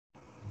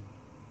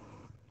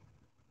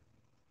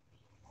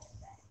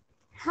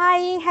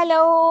Hi hello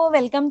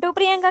welcome to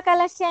Priyanka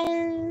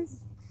collections.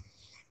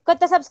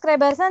 కొత్త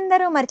subscribers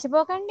అందరూ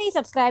మర్చిపోకండి,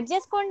 సబ్స్క్రైబ్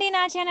చేసుకోండి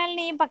నా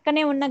ఛానల్ని.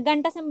 పక్కనే ఉన్న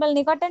గంట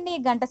సింబల్ని కొట్టండి.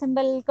 గంట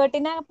సింబల్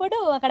కొట్టినప్పుడు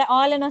అక్కడ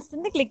ఆల్ అని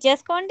వస్తుంది, క్లిక్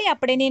చేసుకోండి.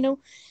 అప్పుడే నేను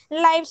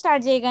లైవ్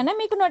స్టార్ట్ చేయగానే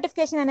మీకు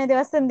నోటిఫికేషన్ అనేది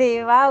వస్తుంది.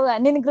 వావ్,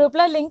 నేను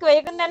గ్రూప్లో లింక్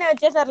వేయకుండానే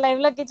వచ్చేసారు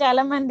లైవ్లోకి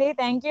చాలా మంది.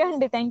 థ్యాంక్ యూ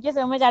అండి, థ్యాంక్ యూ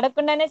సో మచ్.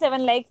 అడగకుండానే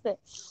 7 లైక్స్,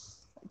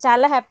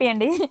 చాలా హ్యాపీ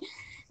అండి.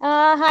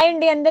 హాయ్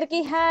అండి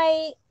అందరికీ,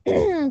 హాయ్.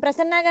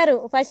 ప్రసన్న గారు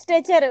ఫస్ట్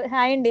వచ్చారు,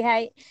 హాయ్ అండి,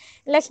 హాయ్.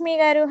 లక్ష్మి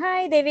గారు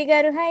హాయ్, దేవి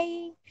గారు హాయ్,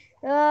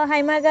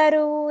 హైమా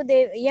గారు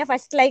yeah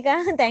first Lyca,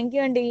 thank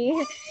you అండి.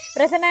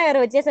 ప్రసన్న గారు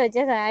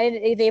వచ్చేసా.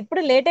 ఇది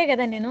ఎప్పుడు లేటే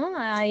కదా, నేను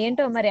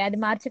ఏంటో మరి అది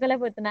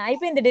మార్చుకోలేకపోతున్నా.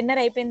 అయిపోయింది,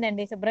 డిన్నర్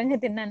అయిపోయిందండి, శుభ్రంగా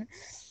తిన్నాను.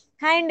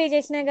 హాయ్ అండి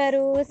జష్ణ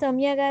గారు,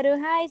 సౌమ్య గారు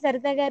హాయ్,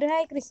 సరిత గారు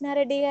హాయ్,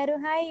 కృష్ణారెడ్డి గారు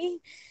హాయ్,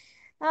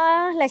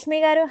 లక్ష్మి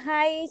గారు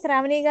హాయ్,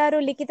 శ్రావణి గారు,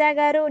 లిఖిత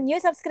గారు న్యూ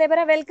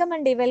సబ్స్క్రైబరా, వెల్కమ్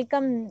అండి,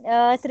 వెల్కమ్.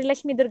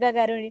 శ్రీలక్ష్మి దుర్గా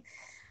గారు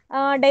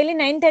డైలీ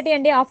 9:30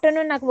 అండి.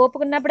 ఆఫ్టర్నూన్ నాకు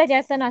ఓపిక ఉన్నప్పుడే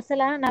చేస్తాను,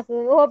 అసలు నాకు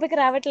ఓపిక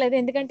రావట్లేదు,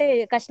 ఎందుకంటే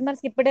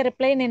కస్టమర్స్కి ఇప్పుడే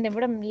రిప్లై నేను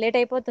ఇవ్వడం లేట్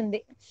అయిపోతుంది.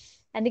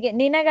 అందుకే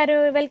నీనా గారు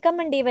వెల్కమ్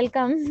అండి,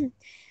 వెల్కమ్.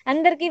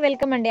 అందరికీ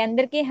వెల్కమ్ అండి,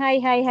 అందరికీ హాయ్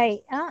హాయ్ హాయ్.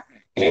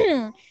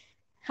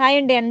 హాయ్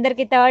అండి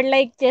అందరికి, థర్డ్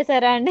లైక్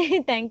చేశారా అండి?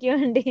 థ్యాంక్ యూ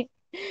అండి.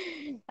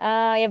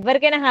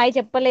 ఎవరికైనా హాయ్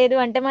చెప్పలేదు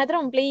అంటే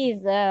మాత్రం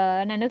ప్లీజ్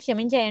నన్ను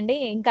క్షమించేయండి.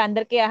 ఇంకా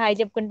అందరికీ హాయ్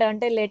చెప్పుకుంటా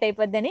ఉంటే లేట్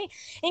అయిపోద్దని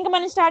ఇంకా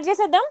మనం స్టార్ట్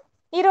చేసేద్దాం.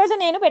 ఈ రోజు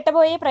నేను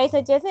పెట్టబోయే ప్రైస్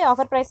వచ్చేసి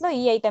ఆఫర్ ప్రైస్ లో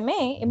ఈ ఐటమే.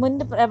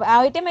 ముందు ఆ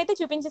ఐటమ్ అయితే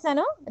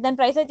చూపించేశాను, దాని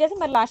ప్రైస్ వచ్చేసి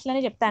మరి లాస్ట్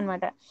లోనే చెప్తాను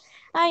అనమాట.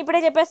 ఇప్పుడే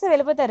చెప్పేస్తే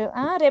వెళ్ళిపోతారు.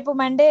 రేపు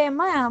మండే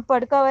అమ్మా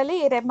పడుకోవాలి,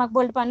 రేపు మాకు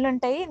బోల్డ్ పనులు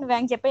ఉంటాయి,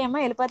 నువ్వేం చెప్పాయమ్మా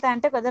వెళ్ళిపోతా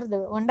అంటే కుదరదు,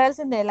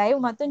 ఉండాల్సిందే. లైవ్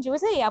మొత్తం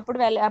చూసి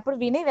అప్పుడు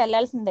విని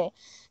వెళ్ళాల్సిందే.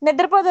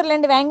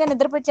 నిద్రపోదురులేండి, వేగంగా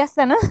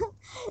నిద్రపోచ్చేస్తాను.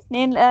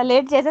 నేను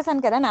లేట్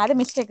చేసేసాను కదా, నాది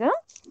మిస్టేక్.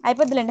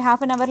 అయిపోద్దులేండి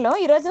హాఫ్ అన్ అవర్ లో.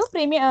 ఈ రోజు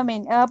ప్రీమియం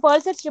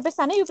పర్ల్ సెట్స్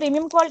చూపిస్తాను. ఇవి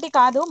ప్రీమియం క్వాలిటీ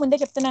కాదు, ముందే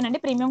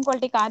చెప్తున్నానండి, ప్రీమియం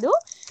క్వాలిటీ కాదు,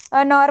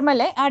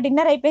 నార్మలే.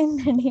 డిన్నర్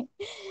అయిపోయిందండి.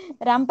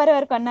 రాంపర్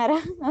వరకు అన్నారా?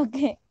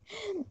 ఓకే.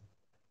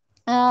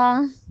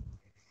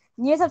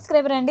 న్యూ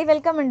సబ్స్క్రైబర్ అండి,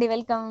 వెల్కమ్ అండి,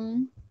 వెల్కమ్.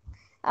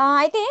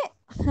 అయితే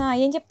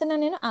ఏం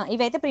చెప్తున్నాను నేను,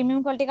 ఇవైతే ప్రీమియం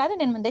క్వాలిటీ కాదు,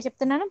 నేను ముందే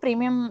చెప్తున్నాను.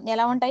 ప్రీమియం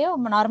ఎలా ఉంటాయో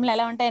నార్మల్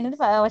ఎలా ఉంటాయి అనేది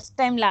ఫస్ట్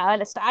టైం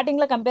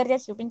స్టార్టింగ్ లో కంపేర్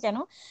చేసి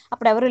చూపించాను,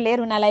 అప్పుడు ఎవరు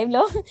లేరు నా లైవ్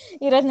లో.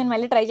 ఈరోజు నేను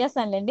మళ్ళీ ట్రై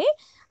చేస్తానులేండి.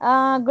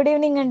 గుడ్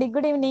ఈవినింగ్ అండి,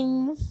 గుడ్ ఈవినింగ్.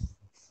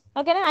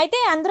 ఓకేనా, అయితే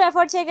అందరూ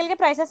అఫోర్డ్ చేయగలిగే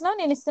ప్రైసెస్ లో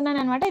నేను ఇస్తున్నాను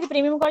అనమాట. ఇది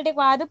ప్రీమియం క్వాలిటీ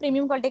కాదు,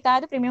 ప్రీమియం క్వాలిటీ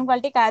కాదు, ప్రీమియం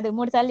క్వాలిటీ కాదు,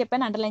 3 సార్లు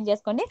చెప్పాను, అండర్లైన్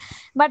చేసుకోండి.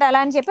 బట్ అలా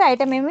అని చెప్పి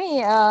ఐటమ్ ఏమి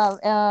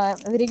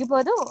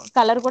విరిగిపోదు,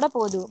 కలర్ కూడా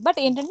పోదు. బట్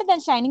ఏంటంటే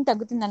దాని షైనింగ్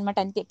తగ్గుతుంది అనమాట,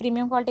 అంతే.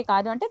 ప్రీమియం క్వాలిటీ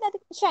కాదు అంటే దాని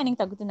షైనింగ్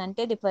తగ్గుతుంది,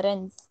 అంతే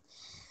డిఫరెన్స్.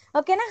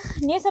 ఓకేనా,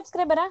 new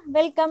సబ్స్క్రైబరా,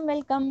 welcome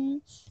welcome.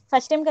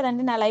 First time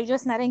కదండి నా లైవ్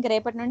చూస్తున్నారా, ఇంక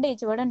రేపటి నుండి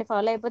చూడండి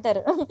ఫాలో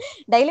అయిపోతారు.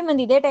 డైలీ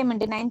మంది ఇదే టైం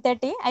అండి,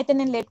 9:30. అయితే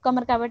నేను లేట్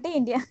కమర్ కాబట్టి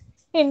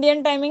ఇండియన్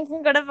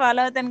టైమింగ్స్ కూడా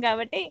ఫాలో అవుతాను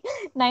కాబట్టి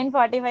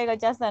 9:45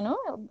 వచ్చేస్తాను.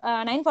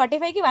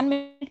 9:45కి 1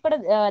 మినిట్ కూడా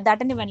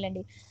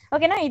దాటనివ్వండి.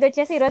 ఓకేనా, ఇది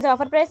వచ్చేసి ఈరోజు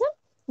ఆఫర్ ప్రైస్,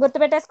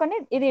 గుర్తుపెట్టేసుకోండి.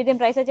 దీని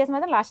ప్రైస్ వచ్చేసి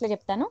మాత్రం లాస్ట్ లో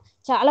చెప్తాను.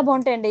 చాలా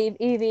బాగుంటాయండి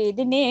ఇవి.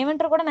 దీన్ని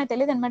ఏమంటారు కూడా నాకు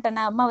తెలియదు అనమాట,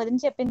 నా అమ్మ వదిన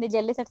చెప్పింది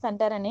జెల్లీ సెట్స్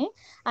అంటారని,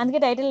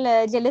 అందుకే టైటిల్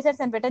జెల్లీ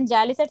సెట్స్ అని పెట్టాను.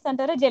 జాలీ సెట్స్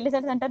అంటారు, జెల్లీ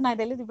సెట్స్ అంటారు, నాకు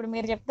తెలియదు. ఇప్పుడు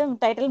మీరు చెప్తే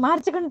టైటిల్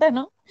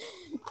మార్చుకుంటాను,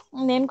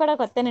 నేను కూడా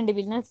కొత్తనండి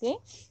బిజినెస్ కి.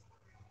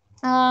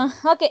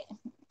 ఓకే,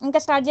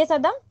 ఇంకా స్టార్ట్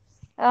చేసేద్దాం.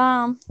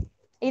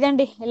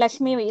 ఇదండి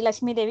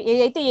లక్ష్మీదేవి.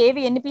 అయితే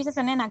ఎన్ని పీసెస్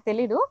ఉన్నాయో నాకు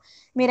తెలీదు,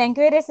 మీరు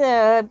ఎంక్వైరీస్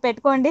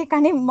పెట్టుకోండి,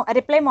 కానీ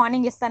రిప్లై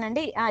మార్నింగ్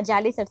ఇస్తానండి.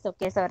 జాలీ సెట్స్,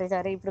 ఓకే,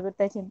 సారీ ఇప్పుడు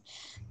గుర్తొచ్చింది.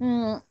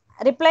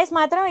 రిప్లైస్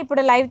మాత్రం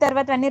ఇప్పుడు లైవ్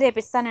తర్వాత అన్నీ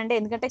రేపు ఇస్తానండి,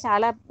 ఎందుకంటే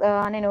చాలా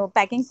నేను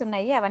ప్యాకింగ్స్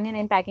ఉన్నాయి, అవన్నీ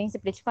నేను ప్యాకింగ్స్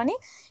ఇప్పుడు ఇచ్చుకొని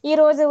ఈ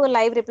రోజు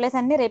లైవ్ రిప్లైస్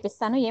అన్ని రేపు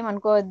ఇస్తాను,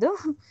 ఏమనుకోవద్దు.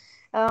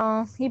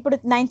 ఇప్పుడు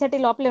 9:30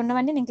 లోపల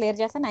ఉన్నవన్నీ నేను క్లియర్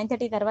చేస్తాను.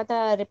 9:30 తర్వాత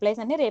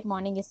రిప్లైస్ అన్ని రేపు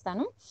మార్నింగ్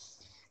ఇస్తాను.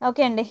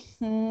 ఓకే అండి.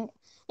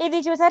 ఇది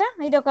చూసారా,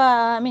 ఇది ఒక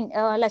ఐ మీన్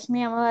లక్ష్మీ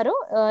అమ్మవారు,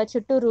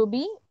 చుట్టూ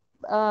రూబీ,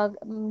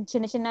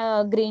 చిన్న చిన్న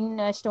గ్రీన్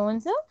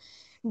స్టోన్స్,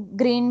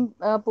 గ్రీన్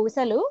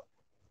పూసలు,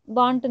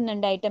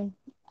 బాగుంటుందండి ఐటమ్.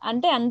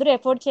 అంటే అందరూ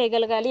ఎఫోర్డ్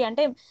చేయగలగాలి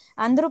అంటే,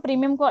 అందరూ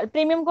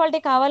ప్రీమియం క్వాలిటీ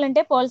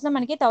కావాలంటే పోల్స్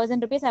మనకి 1000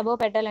 రూపీస్ అబోవ్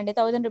పెట్టాలండి.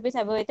 1000 రూపీస్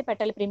అబోవ్ అయితే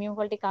పెట్టాలి ప్రీమియం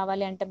క్వాలిటీ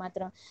కావాలి అంటే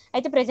మాత్రం.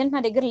 అయితే ప్రెసెంట్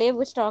నా దగ్గర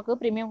లేవు స్టాక్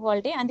ప్రీమియం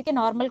క్వాలిటీ, అందుకే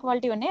నార్మల్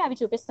క్వాలిటీ ఉన్నాయి, అవి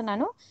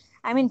చూపిస్తున్నాను.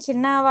 ఐ మీన్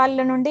చిన్న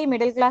వాళ్ళ నుండి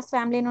మిడిల్ క్లాస్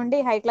ఫ్యామిలీ నుండి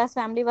హై క్లాస్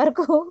ఫ్యామిలీ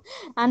వరకు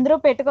అందరూ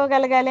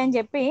పెట్టుకోగలగాలి అని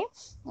చెప్పి,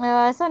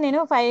 సో నేను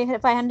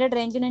 500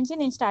 రేంజ్ నుంచి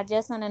నేను స్టార్ట్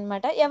చేస్తాను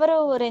అనమాట. ఎవరు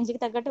రేంజ్కి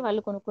తగ్గట్టు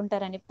వాళ్ళు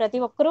కొనుక్కుంటారని, ప్రతి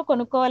ఒక్కరూ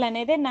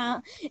కొనుక్కోవాలనేదే నా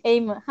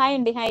ఎయిమ్. హాయ్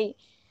అండి, హాయ్.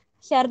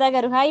 శారదా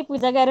గారు హాయ్,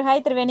 పూజ గారు హాయ్,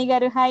 త్రివేణి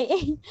గారు హాయ్.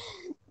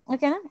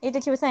 ఓకేనా, ఇది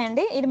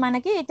చూసాయండి, ఇది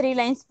మనకి 3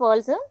 లైన్స్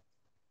పర్ల్స్.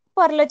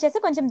 పర్ల్ వచ్చేసి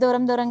కొంచెం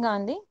దూరం దూరంగా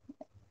ఉంది,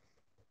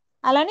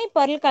 అలానే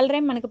పర్ల్ కలర్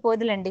ఏం మనకి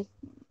పోదులండి,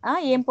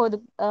 ఏం పోదు.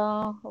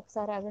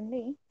 ఒకసారి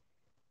ఆగండి,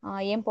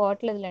 ఏం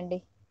పోవట్లేదులేండి,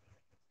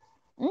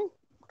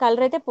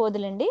 కలర్ అయితే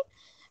పోదులండి.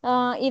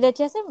 ఇది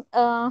వచ్చేసి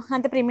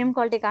అంత ప్రీమియం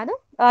క్వాలిటీ కాదు.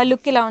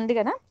 లుక్ ఇలా ఉంది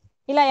కదా,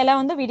 ఇలా ఎలా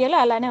ఉందో వీడియోలో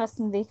అలానే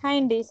వస్తుంది. హాయ్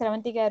అండి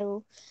శ్రవంతి గారు,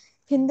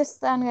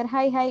 హిందుస్థాన్ గారు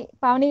హాయ్ హాయ్,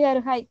 పావని గారు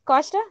హాయ్.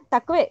 కాస్ట్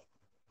తక్కువే,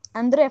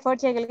 అందరూ ఎఫోర్డ్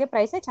చేయగలిగే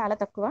ప్రైసే, చాలా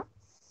తక్కువ.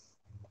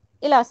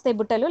 ఇలా వస్తాయి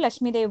బుట్టలు,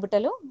 లక్ష్మీదేవి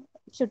బుట్టలు,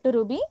 చుట్టూ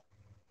రూబీ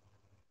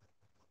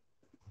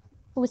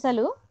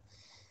పూసలు.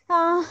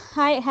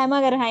 హాయ్ హేమ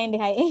గారు, హాయ్ అండి,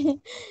 హాయ్.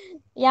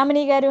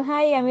 యామిని గారు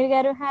హాయ్, అమీర్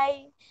గారు హాయ్.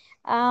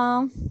 ఆ,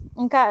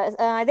 ఇంకా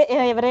అదే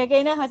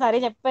ఎవరికైనా సారీ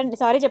చెప్పండి,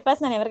 సారీ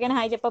చెప్పేస్తున్నాను ఎవరికైనా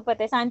హాయ్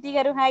చెప్పకపోతే. శాంతి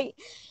గారు హాయ్,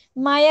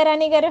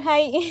 మాయారాణి గారు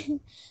హాయ్.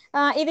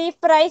 ఇది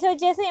ప్రైస్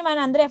వచ్చేసి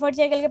మనం అందరూ ఎఫోర్డ్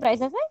చేయగలిగే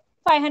ప్రైసెస్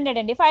 500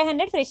 అండి.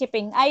 500 free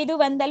shipping,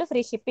 500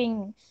 free shipping.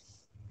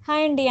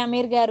 Hi అండి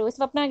అమీర్ గారు,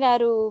 స్వప్న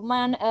గారు,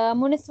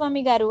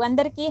 మునుస్వామి గారు,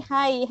 అందరికీ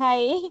హాయ్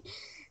హాయ్.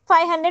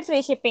 500 free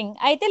shipping.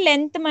 అయితే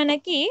లెంత్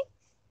మనకి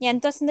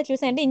ఎంత వస్తుందో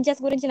చూసండి. ఇంచెస్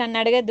గురించి నన్ను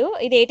అడగద్దు,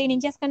 ఇది 18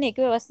 ఇంచెస్ కన్నా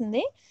ఎక్కువ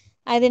వస్తుంది.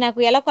 అది నాకు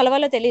ఎలా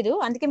కొలవాలో తెలీదు,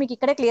 అందుకే మీకు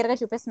ఇక్కడే క్లియర్గా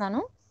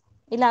చూపిస్తున్నాను.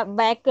 ఇలా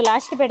బ్యాక్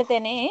లాస్ట్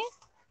పెడితేనే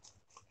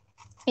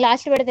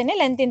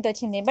లెంత్ ఇంత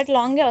వచ్చింది, బట్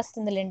లాంగే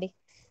వస్తుందిలేండి.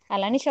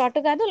 అలానే షార్ట్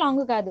కాదు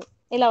లాంగ్ కాదు,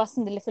 ఇలా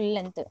వస్తుంది ఫుల్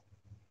లెంత్.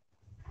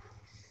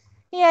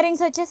 ఇయర్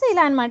రింగ్స్ వచ్చేసి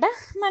ఇలా అనమాట.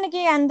 మనకి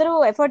అందరూ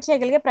ఎఫోర్డ్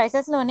చేయగలిగే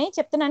ప్రైసెస్లోనే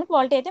చెప్తున్నాను.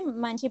 క్వాలిటీ అయితే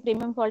మంచి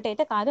ప్రీమియం క్వాలిటీ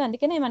అయితే కాదు,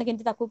 అందుకనే మనకి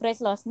ఇంత తక్కువ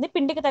ప్రైస్లో వస్తుంది.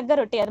 పిండికి తగ్గ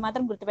రొట్టి, అది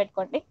మాత్రం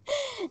గుర్తుపెట్టుకోండి.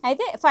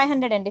 అయితే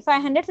 500 అండి,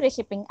 500 ఫ్రీ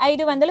షిప్పింగ్,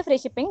 500 ఫ్రీ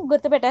షిప్పింగ్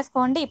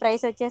గుర్తుపెట్టేసుకోండి. ఈ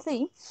ప్రైస్ వచ్చేసి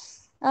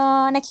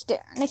నెక్స్ట్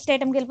నెక్స్ట్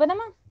ఐటమ్కి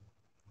వెళ్ళిపోదామా?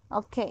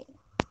 ఓకే,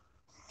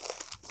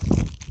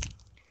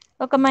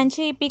 ఒక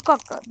మంచి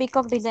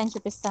పీకాక్ డిజైన్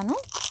చూపిస్తాను.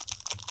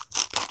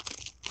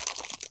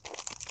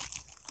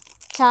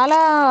 చాలా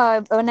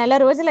నెల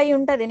రోజులు అయి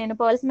ఉంటుంది నేను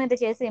పర్ల్స్ మీద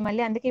చేసి,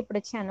 మళ్ళీ అందుకే ఇప్పుడు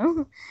వచ్చాను.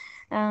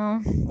 ఆ,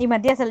 ఈ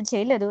మధ్య అసలు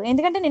చేయలేదు,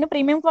 ఎందుకంటే నేను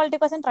ప్రీమియం క్వాలిటీ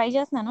కోసం ట్రై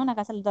చేస్తున్నాను,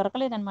 నాకు అసలు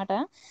దొరకలేదు అనమాట.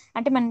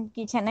 అంటే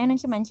మనకి చెన్నై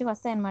నుంచి మంచిగా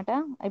వస్తాయి అనమాట.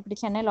 ఇప్పుడు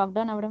చెన్నై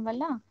లాక్డౌన్ అవ్వడం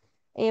వల్ల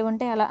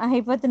ఏముంటే అలా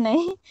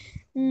అయిపోతున్నాయి.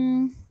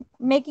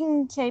 మేకింగ్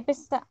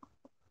చేపిస్తా,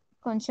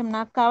 కొంచెం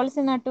నాకు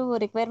కావాల్సినట్టు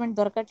రిక్వైర్మెంట్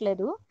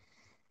దొరకట్లేదు.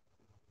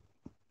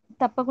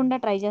 తప్పకుండా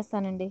ట్రై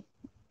చేస్తానండి,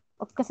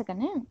 ఒక్క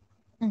సెకండ్.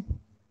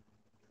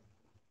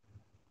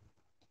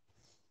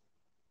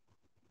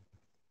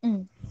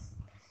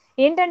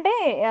 ఏంటంటే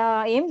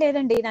ఏం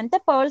లేదండి, ఇదంతా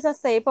పర్ల్స్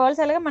వస్తాయి.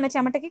 పర్ల్స్ అలాగే మన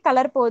చెమటకి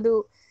కలర్ పోదు.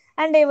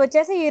 అండ్ ఇవి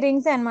వచ్చేసి ఈ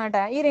రింగ్స్ అన్నమాట.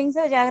 ఈ రింగ్స్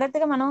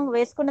జాగ్రత్తగా మనం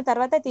వేసుకున్న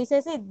తర్వాత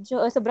తీసేసి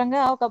శుభ్రంగా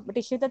ఒక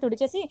టిష్యూతో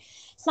తుడిచేసి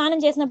స్నానం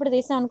చేసినప్పుడు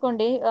తీసాం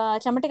అనుకోండి,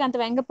 చెమటకి అంత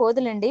వేగంగా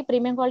పోదులండి.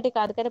 ప్రీమియం క్వాలిటీ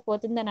కాదు కదా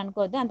పోతుందని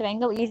అనుకోవద్దు, అంత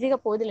వేగంగా ఈజీగా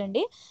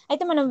పోదులండి.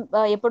 అయితే మనం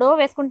ఎప్పుడో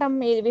వేసుకుంటాం,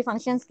 ఇవి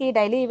ఫంక్షన్స్ కి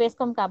డైలీ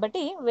వేసుకోం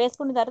కాబట్టి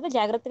వేసుకున్న తర్వాత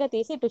జాగ్రత్తగా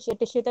తీసి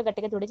టిష్యూతో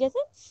గట్టిగా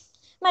తుడిచేసి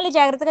మళ్ళీ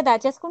జాగ్రత్తగా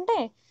దాచేసుకుంటే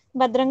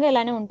భద్రంగా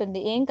ఇలానే ఉంటుంది,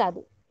 ఏం కాదు.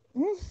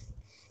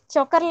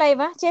 చొక్కర్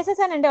లైవా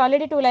చేసేసానండి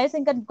ఆల్రెడీ 2 లైవ్స్,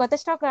 ఇంకా కొత్త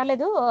స్టాక్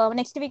రాలేదు.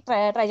 నెక్స్ట్ వీక్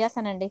ట్రై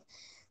చేస్తానండి.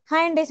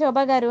 హాయ్ అండి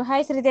శోభా గారు,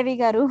 హాయ్ శ్రీదేవి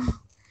గారు.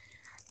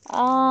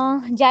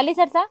 జాలీ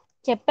సెట్సా?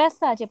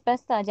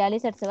 చెప్పేస్తా జాలీ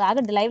సెట్స్,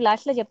 ఆగండి లైవ్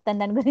లాస్ట్ లో చెప్తాను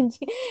దాని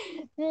గురించి.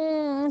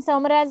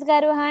 సోమరాజ్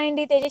గారు హాయ్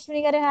అండి,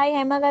 తేజస్విని గారు హాయ్,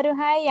 హేమ గారు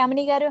హాయ్,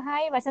 యామిని గారు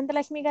హాయ్,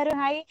 వసంతలక్ష్మి గారు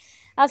హాయ్,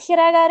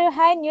 అక్షర గారు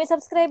హాయ్, న్యూ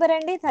సబ్స్క్రైబర్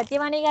అండి.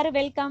 సత్యవాణి గారు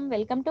welcome,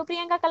 welcome to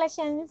Priyanka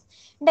collections.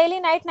 Daily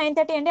night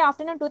 9:30 అండి,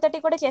 ఆఫ్టర్నూన్ 2:30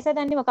 కూడా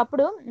చేసేదాన్ని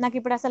ఒకప్పుడు. నాకు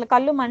ఇప్పుడు అసలు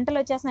కళ్ళు మంటలు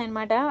వచ్చేస్తున్నాయి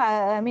అనమాట.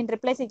 ఐ మీన్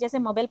రిప్లైస్ ఇచ్చేసి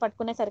మొబైల్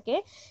పట్టుకునేసరికి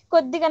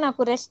కొద్దిగా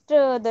నాకు రెస్ట్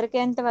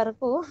దొరికేంత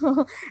వరకు,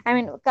 ఐ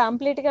మీన్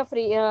కంప్లీట్గా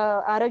ఫ్రీ,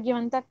 ఆరోగ్యం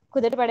అంతా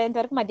కుదుట పడేంత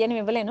వరకు మధ్యాహ్నం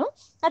ఇవ్వలేను.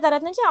 ఆ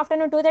తర్వాత నుంచి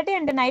ఆఫ్టర్నూన్ 2:30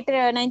 అండ్ నైట్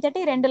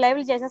 9:30 2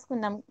 లైవ్లు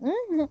చేసేసుకుందాం.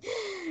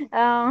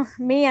 ఆ,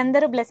 మీ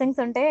అందరూ బ్లెస్సింగ్స్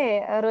ఉంటే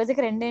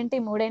రోజుకి 2 ఏంటి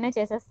 3 అయినా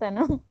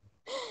చేసేస్తాను.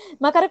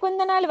 మకర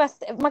కుందనాలు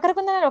వస్తే, మకర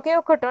కుందనాలు ఒకే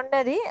ఒక్కటి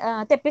ఉండదు,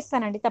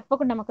 తెప్పిస్తానండి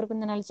తప్పకుండా. మకర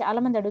కుందనాలు చాలా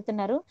మంది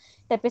అడుగుతున్నారు,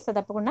 తెప్పిస్తా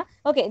తప్పకుండా.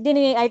 ఓకే,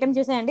 దీని ఐటమ్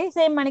చూసేయండి.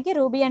 సేమ్ మనకి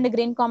రూబీ అండ్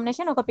గ్రీన్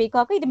కాంబినేషన్, ఒక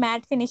పీకాక్. ఇది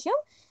mat finish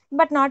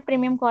but not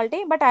premium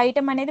quality. But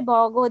item అనేది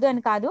బాగోదు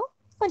అని కాదు,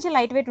 కొంచెం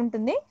లైట్ వెయిట్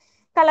ఉంటుంది,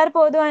 కలర్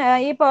పోదు.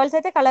 ఈ పర్ల్స్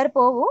అయితే కలర్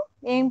పోవు,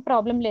 ఏం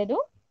ప్రాబ్లం లేదు.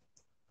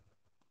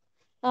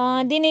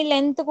 దీని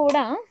లెంత్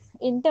కూడా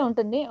ఇంతే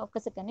ఉంటుంది. ఒక్క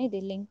సెకండ్, ఇది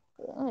లింక్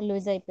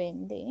లూజ్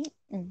అయిపోయింది.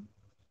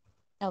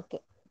 ఓకే,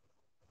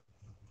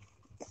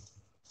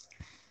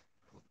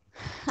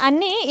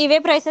 అన్ని ఇవే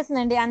ప్రైసెస్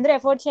అండి, అందరూ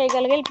ఎఫోర్డ్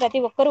చేయగలిగే ప్రతి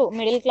ఒక్కరు,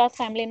 మిడిల్ క్లాస్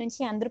ఫ్యామిలీ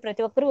నుంచి అందరూ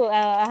ప్రతి ఒక్కరు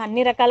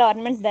అన్ని రకాల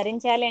ఆర్నమెంట్స్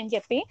ధరించాలి అని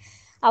చెప్పి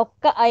ఆ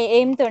ఒక్క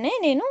ఎయిమ్తోనే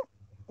నేను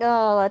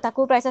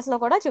తక్కువ ప్రైసెస్ లో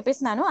కూడా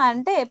చూపిస్తున్నాను.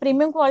 అంటే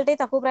ప్రీమియం క్వాలిటీ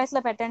తక్కువ ప్రైస్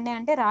లో పెట్టండి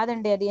అంటే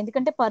రాదండి అది,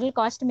 ఎందుకంటే పర్ల్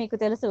కాస్ట్ మీకు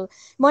తెలుసు.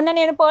 మొన్న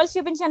నేను పర్ల్స్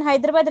చూపించాను,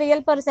 హైదరాబాద్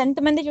రియల్ పర్ల్స్,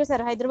 ఎంతమంది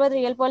చూసారు? హైదరాబాద్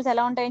రియల్ పర్ల్స్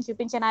ఎలా ఉంటాయని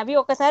చూపించాను, అవి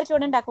ఒకసారి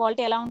చూడండి ఆ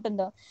క్వాలిటీ ఎలా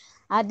ఉంటుందో.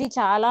 అది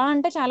చాలా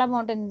అంటే చాలా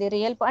బాగుంటుంది.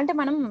 రియల్ అంటే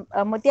మనం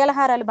ముత్యాల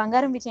హారాలు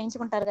బంగారం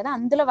చేయించుకుంటారు కదా,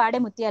 అందులో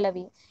వాడే ముత్యాలు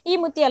అవి. ఈ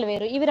ముత్యాలు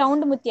వేరు, ఇవి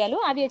రౌండ్ ముత్యాలు,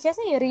 అవి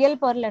వచ్చేసి రియల్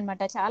పర్ల్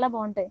అనమాట, చాలా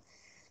బాగుంటాయి.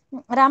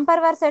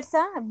 రాంపర్ వార్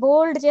సెట్సా?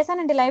 బోల్డ్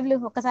చేశానండి లైవ్లు,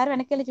 ఒక్కసారి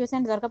వెనక్కి వెళ్ళి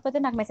చూసండి, దొరకకపోతే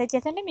నాకు మెసేజ్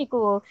చేసండి, మీకు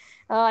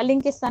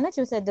లింక్ ఇస్తాను,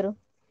 చూసేద్దరు.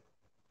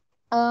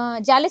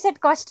 జాలీ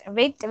set cost,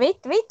 wait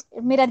wait wait,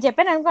 మీరు అది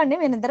చెప్పాను అనుకోండి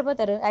మీరు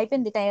నిద్రపోతారు,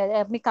 అయిపోయింది.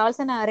 మీకు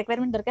కావాల్సిన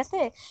రిక్వైర్మెంట్ దొరికేస్తే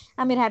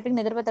మీరు హ్యాపీగా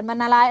నిద్రపోతారు. మరి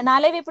నా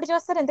లైవ్ ఎప్పుడు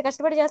చూస్తారు? ఎంత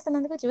కష్టపడి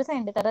చేస్తున్నందుకు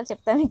చూసేయండి, తర్వాత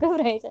చెప్తాను మీకు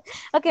ప్రైస్.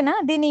 ఓకేనా?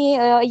 దీని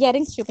ఇయర్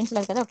రింగ్స్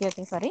చూపించలేదు కదా, okay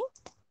okay sorry.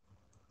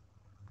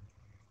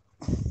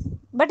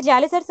 But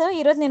jolly sets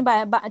ఈరోజు నేను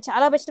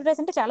చాలా బెస్ట్ ప్రైస్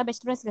అంటే చాలా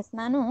బెస్ట్ ప్రైస్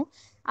ఇస్తున్నాను.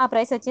 ఆ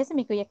ప్రైస్ వచ్చేసి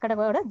మీకు ఎక్కడ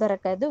కూడా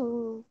దొరకదు.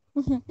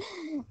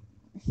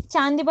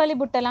 చాందిబాలి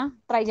బుట్టలా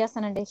ట్రై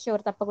చేస్తానండి,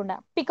 షూర్ తప్పకుండా.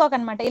 పికాక్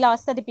అనమాట, ఇలా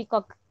వస్తుంది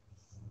పికాక్.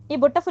 ఈ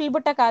బుట్ట ఫుల్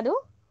బుట్ట కాదు,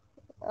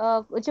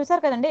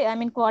 చూసారు కదండి, I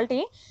mean quality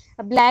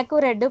black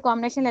red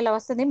combination ఇలా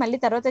వస్తుంది. మళ్ళీ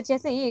తర్వాత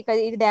వచ్చేసి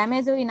ఇది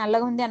డ్యామేజ్, ఈ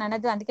నల్లగా ఉంది అని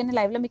అనద్దు, అందుకని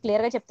లైవ్ లో మీకు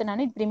క్లియర్ గా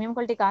చెప్తున్నాను, ఇది ప్రీమియం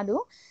క్వాలిటీ కాదు.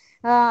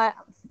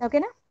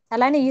 ఓకేనా.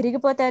 అలానే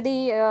ఇరిగిపోతుంది,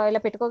 ఇలా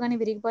పెట్టుకోగానే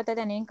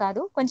విరిగిపోతుంది అని ఏం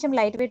కాదు, కొంచెం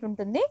లైట్ వెయిట్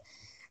ఉంటుంది.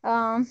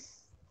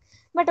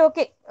 బట్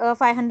ఓకే,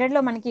 500 లో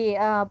మనకి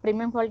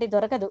ప్రీమియం క్వాలిటీ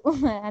దొరకదు.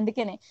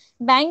 అందుకనే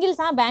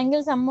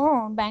బ్యాంగిల్స్ అమ్మో,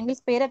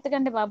 బ్యాంగిల్స్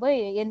పేరెత్తకండి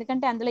బాబోయ్,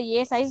 ఎందుకంటే అందులో ఏ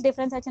సైజ్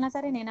డిఫరెన్స్ వచ్చినా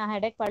సరే నేను ఆ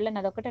హెడేక్ పడలేను,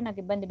 అదొక్కటే నాకు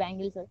ఇబ్బంది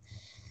బ్యాంగిల్స్.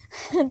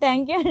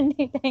 థ్యాంక్ యూ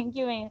అండి, థ్యాంక్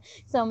యూ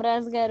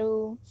సోమరాజ్ గారు,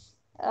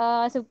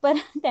 సూపర్.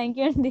 థ్యాంక్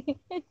యూ అండి.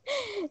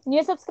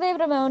 న్యూ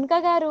సబ్స్క్రైబర్ మౌనికా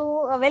గారు,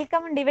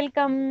 వెల్కమ్ అండి,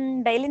 వెల్కమ్.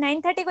 డైలీ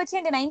 9:30కి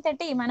వచ్చేయండి,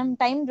 9:30 మనం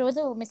టైం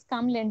రోజు మిస్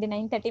కామ్లేండి,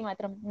 9:30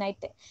 మాత్రం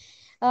నైట్.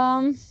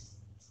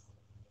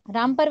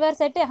 రామ్ పర్వార్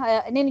సెట్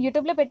నేను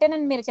యూట్యూబ్ లో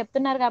పెట్టానని మీరు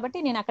చెప్తున్నారు కాబట్టి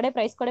నేను అక్కడే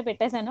ప్రైస్ కూడా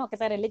పెట్టేశాను,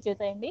 ఒకసారి వెళ్ళి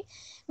చూసేయండి.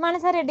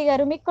 మానసారెడ్డి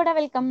గారు మీకు కూడా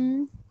వెల్కమ్.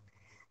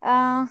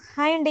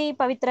 హాయ్ అండి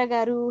పవిత్ర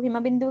గారు,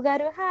 హిమబిందు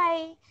గారు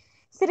హాయ్,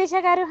 శిరీష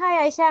గారు హాయ్,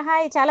 ఐషా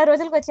హాయ్. చాలా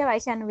రోజులకు వచ్చావు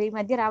ఐషా, నువ్వు ఈ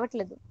మధ్య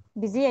రావట్లేదు,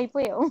 బిజీ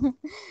అయిపోయావు.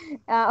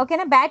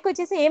 ఓకేనా. బ్యాక్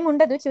వచ్చేసి ఏం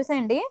ఉండదు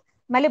చూసేయండి.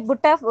 మళ్ళీ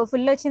బుట్ట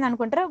ఫుల్ వచ్చింది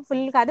అనుకుంటారు,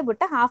 ఫుల్ కాదు,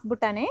 బుట్ట హాఫ్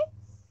బుట్టనే,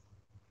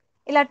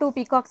 ఇలా 2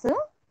 పీకాక్స్.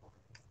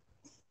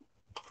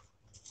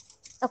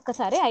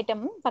 ఒక్కసారి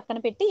ఐటమ్ పక్కన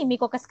పెట్టి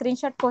మీకు ఒక స్క్రీన్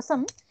షాట్ కోసం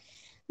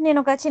నేను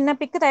ఒక చిన్న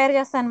పిక్ తయారు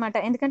చేస్తాను అనమాట,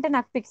 ఎందుకంటే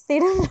నాకు పిక్స్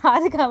తీయడం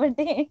రాదు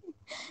కాబట్టి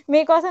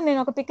మీకోసం నేను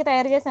ఒక పిక్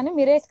తయారు చేశాను,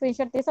 మీరే స్క్రీన్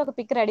షాట్ తీసి ఒక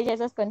పిక్ రెడీ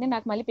చేసేసుకోండి,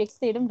 నాకు మళ్ళీ పిక్స్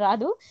తీయడం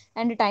రాదు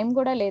అండ్ టైం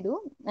కూడా లేదు.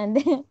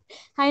 అంతే.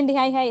 హాయ్ అండి,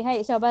 హాయ్ హాయ్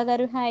హాయ్ శోభా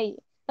గారు హాయ్.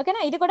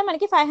 ఓకేనా. ఇది కూడా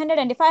మనకి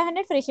 500 అండి,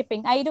 500 free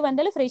shipping,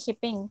 500 free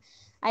shipping,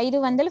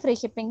 500 free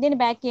shipping. దీని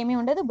బ్యాక్ ఏమీ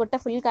ఉండదు, బుట్ట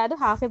ఫుల్ కాదు,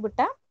 హాఫే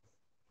బుట్ట.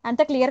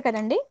 అంత క్లియర్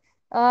కదండి.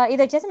 ఇది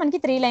వచ్చేసి మనకి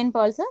 3 లైన్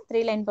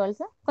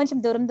పర్ల్స్, కొంచెం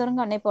దూరం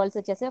దూరంగా ఉన్నాయి పర్ల్స్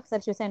వచ్చేసి,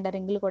 ఒకసారి చూసేయండి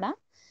రింగులు కూడా.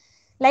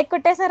 Like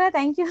కొట్టేశారా?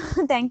 Thank you,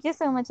 thank you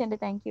so much అండి,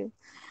 thank you.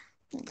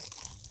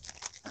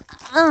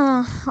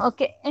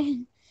 Okay.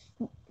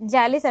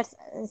 Jolly sir,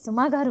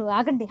 సుమా గారు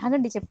ఆగండి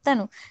ఆగండి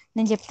చెప్తాను,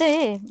 నేను చెప్తే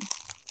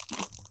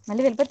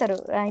మళ్ళీ వెళ్ళిపోతారు.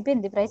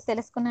 అయిపోయింది, ప్రైస్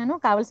తెలుసుకున్నాను,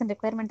 కావాల్సిన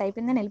రిక్వైర్మెంట్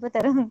అయిపోయిందని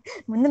వెళ్ళిపోతారు.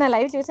 ముందు నా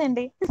లైవ్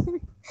చూసేయండి.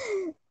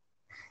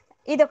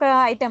 ఇది ఒక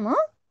ఐటమ్,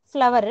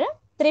 ఫ్లవర్,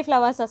 3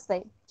 ఫ్లవర్స్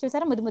వస్తాయి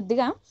చూసారా, ముద్దు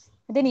ముద్దుగా.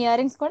 దీని ఇయర్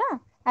రింగ్స్ కూడా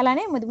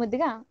అలానే ముద్దు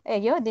ముద్దుగా.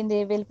 అయ్యో దీన్ని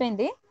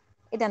వెళ్ళిపోయింది,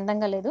 ఇది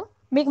అందంగా లేదు,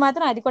 మీకు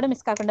మాత్రం అది కూడా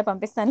మిస్ కాకుండా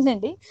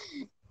పంపిస్తానులేండి,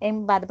 ఏం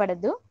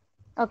బాధపడద్దు.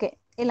 ఓకే,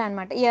 ఇలా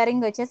అనమాట. ఇయర్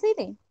రింగ్ వచ్చేసి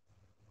ఇది,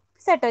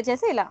 సెట్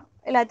వచ్చేసి ఇలా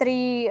ఇలా 3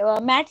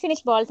 మ్యాట్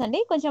ఫినిష్ బాల్స్ అండి,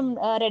 కొంచెం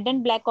రెడ్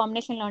అండ్ బ్లాక్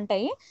కాంబినేషన్ లో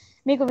ఉంటాయి.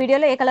 మీకు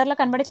వీడియోలో ఏ కలర్ లో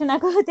కనబడచ్చు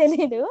నాకు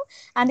తెలియదు,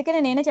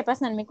 అందుకనే నేనే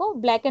చెప్పేస్తున్నాను మీకు.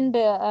 Black and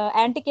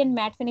antique and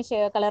mat finish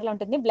colour లో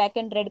ఉంటుంది, బ్లాక్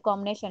అండ్ రెడ్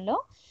కాంబినేషన్ లో.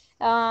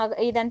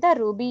 ఇదంతా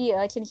రూబీ,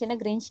 చిన్న చిన్న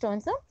గ్రీన్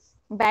స్టోన్స్.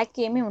 బ్యాక్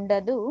ఏమీ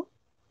ఉండదు,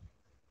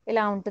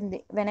 ఇలా ఉంటుంది,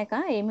 వెనక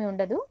ఏమీ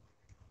ఉండదు.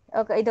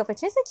 ఇది ఒక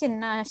వచ్చేసి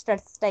చిన్న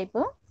స్టడ్స్ టైప్,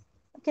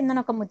 కిందన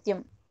ఒక ముత్యం,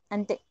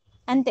 అంతే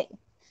అంతే.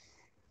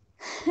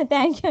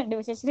 థ్యాంక్ యూ అండి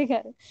విజయశ్రీ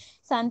గారు,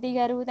 శాంతి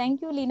గారు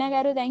థ్యాంక్ యూ, లీనా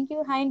గారు థ్యాంక్ యూ,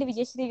 హాయ్ అండి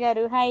విజయశ్రీ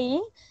గారు హాయ్.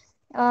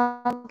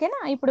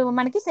 ఓకేనా. ఇప్పుడు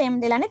మనకి సేమ్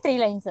ఇలానే 3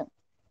 లైన్స్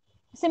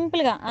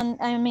సింపుల్ గా,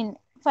 ఐ మీన్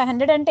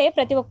 500 అంటే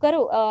ప్రతి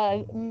ఒక్కరు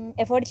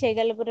ఎఫోర్డ్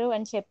చేయగలరు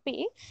అని చెప్పి,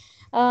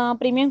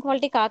 ప్రీమియం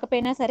క్వాలిటీ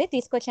కాకపోయినా సరే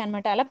తీసుకొచ్చా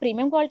అనమాట. అలా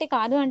ప్రీమియం క్వాలిటీ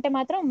కాదు అంటే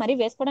మాత్రం మరీ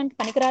వేసుకోవడానికి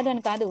పనికిరాదు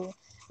అని కాదు,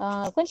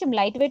 కొంచెం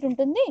లైట్ వెయిట్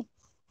ఉంటుంది,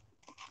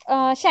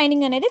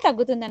 షైనింగ్ అనేది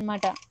తగ్గుతుంది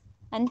అనమాట,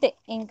 అంతే,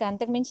 ఇంకా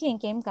అంతకు మించి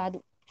ఇంకేం కాదు.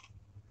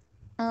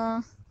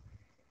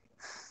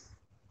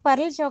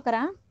 పర్ల్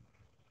చోకరా,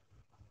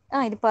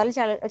 ఇది పర్ల్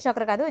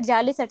చోకర్ కాదు,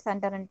 జాలీ సెట్స్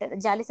అంటారంటే,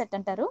 జాలీ సెట్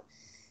అంటారు.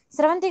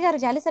 స్రవంతి గారు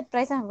జాలీ సెట్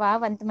ప్రైస్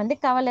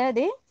అంతమందికి కావాలి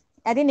అది,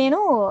 అది నేను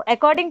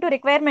అకార్డింగ్ టు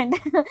రిక్వైర్మెంట్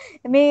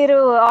మీరు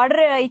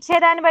ఆర్డర్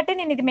ఇచ్చేదాన్ని బట్టి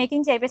నేను ఇది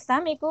మేకింగ్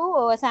చేపిస్తాను మీకు.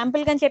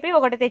 శాంపుల్ అని చెప్పి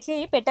ఒకటి తెచ్చి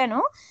పెట్టాను,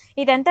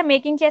 ఇదంతా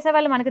మేకింగ్ చేసే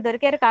వాళ్ళు మనకు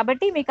దొరికారు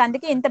కాబట్టి మీకు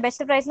అందుకే ఇంత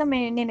బెస్ట్ ప్రైస్ లో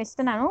నేను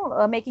ఇస్తున్నాను,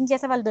 మేకింగ్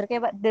చేసే వాళ్ళు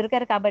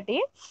దొరికారు కాబట్టి.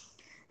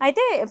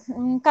 అయితే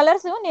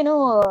కలర్స్ నేను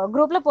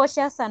గ్రూప్ లో పోస్ట్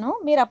చేస్తాను,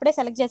 మీరు అప్పుడే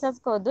సెలెక్ట్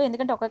చేసేసుకోవద్దు,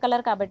 ఎందుకంటే ఒక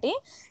కలర్ కాబట్టి.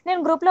 నేను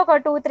గ్రూప్ లో ఒక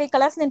 2-3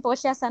 కలర్స్ నేను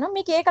పోస్ట్ చేస్తాను,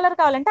 మీకు ఏ కలర్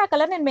కావాలంటే ఆ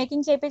కలర్ నేను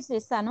మేకింగ్ చేపించి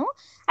ఇస్తాను.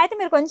 అయితే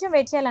మీరు కొంచెం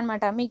వెయిట్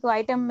చేయాలన్నమాట, మీకు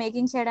ఐటమ్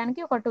మేకింగ్ చేయడానికి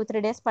ఒక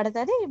 2-3 డేస్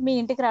పడుతుంది, మీ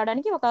ఇంటికి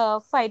రావడానికి ఒక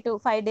 5 to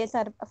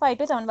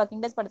 7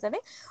 వర్కింగ్ డేస్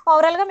పడుతుంది.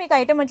 ఓవరాల్ గా మీకు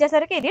ఐటమ్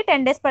వచ్చేసరికి ఇది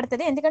 10 డేస్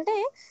పడుతుంది, ఎందుకంటే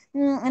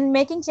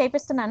మేకింగ్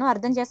చేపిస్తున్నాను,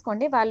 అర్థం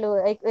చేసుకోండి, వాళ్ళు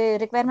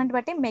రిక్వైర్మెంట్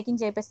బట్టి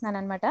మేకింగ్ చేపిస్తున్నాను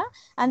అనమాట.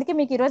 అందుకే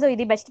మీకు ఈరోజు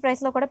ఇది బెస్ట్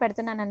ప్రైస్ లో కూడా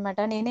పెడుతున్నాను అనమాట,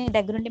 నేనే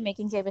దగ్గరుండి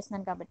మేకింగ్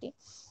చేపిస్తున్నాను కాబట్టి.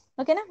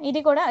 ఓకేనా. ఇది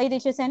కూడా ఇది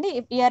చూసేయండి,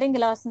 ఇయర్ రింగ్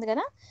ఇలా వస్తుంది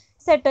కదా,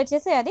 సెట్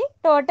వచ్చేసి అది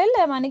టోటల్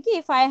మనకి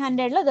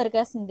 500 లో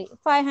దొరికేస్తుంది,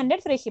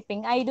 500 ఫ్రీ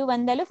షిప్పింగ్,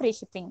 500 ఫ్రీ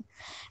షిప్పింగ్.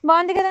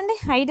 బాగుంది కదండి,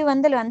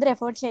 500 అందరూ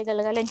ఎఫోర్డ్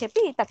చేయగలగాలి అని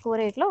చెప్పి తక్కువ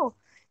రేట్లో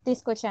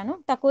తీసుకొచ్చాను.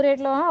 తక్కువ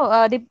రేట్లో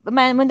అది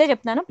ముందే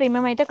చెప్తున్నాను,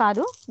 ప్రీమియం అయితే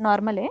కాదు,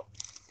 నార్మలే.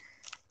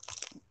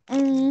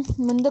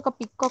 ముందు ఒక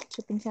పికాక్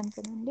చూపించాను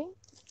కదండి,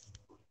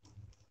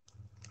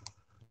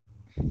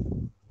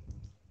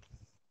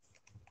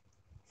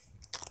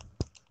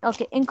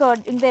 ఓకే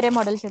వేరే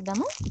మోడల్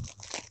చూద్దాము.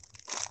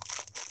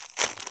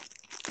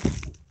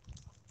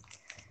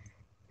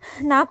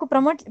 నాకు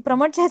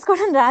ప్రమోట్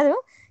చేసుకోవడం రాదు,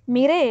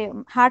 మీరే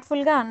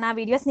హార్ట్ఫుల్గా నా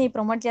వీడియోస్ని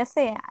ప్రమోట్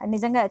చేస్తే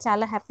నిజంగా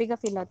చాలా హ్యాపీగా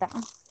ఫీల్ అవుతా.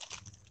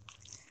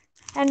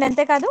 అండ్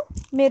అంతేకాదు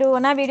మీరు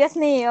నా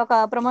వీడియోస్ని ఒక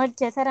ప్రమోట్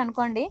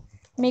చేశారనుకోండి,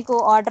 మీకు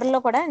ఆర్డర్లో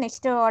కూడా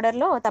నెక్స్ట్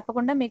ఆర్డర్లో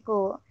తప్పకుండా మీకు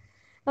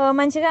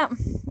మంచిగా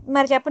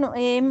మరి చెప్పను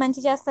ఏం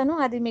మంచి చేస్తాను,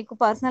 అది మీకు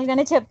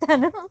పర్సనల్గానే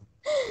చెప్తాను.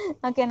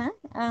 ఓకేనా?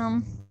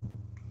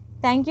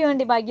 థ్యాంక్ యూ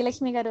అండి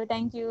భాగ్యలక్ష్మి గారు,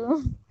 థ్యాంక్ యూ.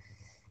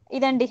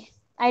 ఇదండి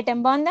ఐటెం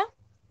బాగుందా?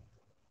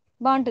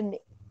 బాగుంటుంది.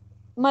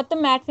 మొత్తం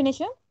మ్యాట్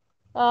ఫినిష్,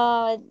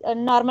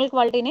 నార్మల్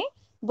క్వాలిటీనే,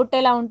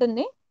 బుట్టేలా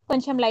ఉంటుంది,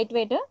 కొంచెం లైట్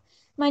వెయిట్,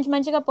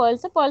 మంచిగా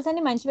పర్ల్స్ పర్ల్స్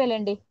అన్ని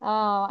మంచివేలండి.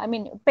 ఐ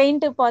మీన్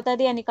పెయింట్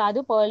పోతుంది అని కాదు,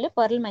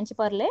 పర్ల్ మంచి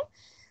పర్లే.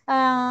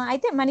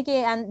 అయితే మనకి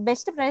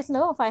బెస్ట్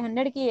ప్రైస్లో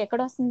 500కి ఎక్కడ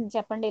వస్తుంది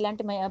చెప్పండి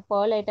ఇలాంటి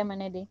పర్ల్ ఐటమ్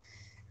అనేది.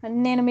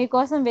 నేను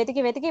మీకోసం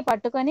వెతికి వెతికి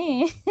పట్టుకొని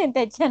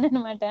తెచ్చాను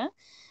అనమాట.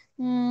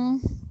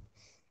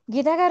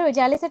 గీతా గారు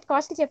జాలీ సెట్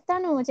కాస్ట్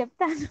చెప్తాను.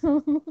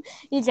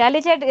 ఈ జాలీ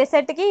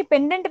సెట్కి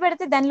పెండెంట్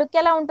పెడితే దాని లుక్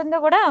ఎలా ఉంటుందో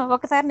కూడా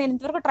ఒకసారి, నేను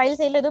ఇంతవరకు ట్రైల్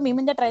చేయలేదు, మీ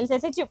ముందే ట్రైల్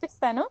చేసి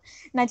చూపిస్తాను.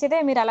 నచ్చితే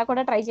మీరు అలా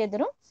కూడా ట్రై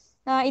చేద్దరు.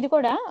 ఇది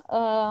కూడా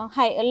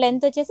హై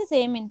లెంత్ వచ్చేసి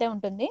సేమ్ ఇంతే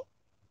ఉంటుంది,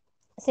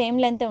 సేమ్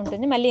లెంత్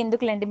ఉంటుంది. మళ్ళీ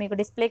ఎందుకులేండి మీకు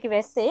డిస్ప్లేకి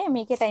వేస్తే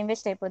మీకే టైం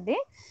వేస్ట్ అయిపోద్ది.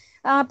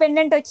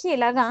 పెండెంట్ వచ్చి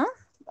ఇలాగా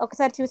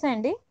ఒకసారి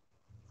చూసేయండి.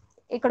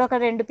 ఇక్కడ ఒక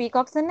 2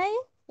 పీకాక్స్ ఉన్నాయి,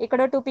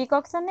 ఇక్కడ 2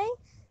 పీకాక్స్ ఉన్నాయి,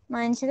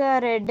 మంచిగా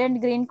రెడ్ అండ్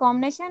గ్రీన్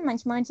కాంబినేషన్,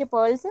 మంచి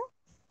పర్ల్స్.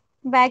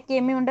 బ్యాక్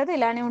ఏమీ ఉండదు,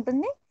 ఇలానే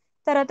ఉంటుంది.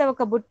 తర్వాత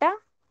ఒక బుట్ట,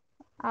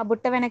 ఆ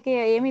బుట్ట వెనక్కి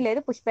ఏమీ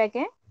లేదు, పుష్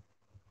బ్యాకే.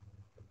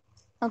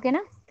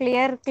 ఓకేనా?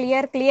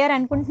 క్లియర్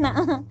అనుకుంటున్నా.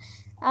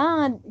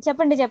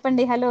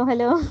 చెప్పండి.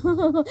 హలో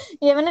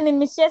ఏమన్నా నేను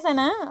మిస్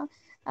చేశానా?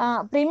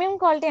 ప్రీమియం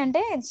క్వాలిటీ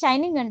అంటే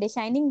షైనింగ్ అండి,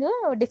 షైనింగ్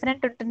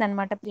డిఫరెంట్ ఉంటుంది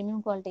అనమాట. ప్రీమియం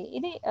క్వాలిటీ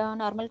ఇది,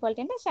 నార్మల్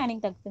క్వాలిటీ అంటే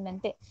షైనింగ్ తగ్గుతుంది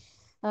అంతే.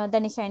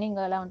 దాని షైనింగ్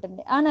అలా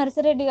ఉంటుంది.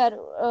 నర్సిరెడ్డి గారు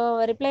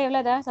రిప్లై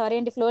ఇవ్వలేదా? సారీ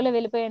అండి, ఫ్లోలో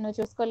వెళ్ళిపోయాను,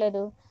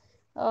 చూసుకోలేదు.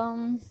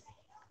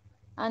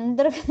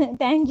 అందరూ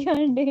థ్యాంక్ యూ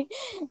అండి.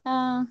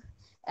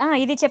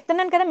 ఇది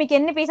చెప్తున్నాను కదా, మీకు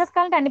ఎన్ని పీసెస్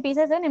కావాలంటే అన్ని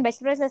పీసెస్ నేను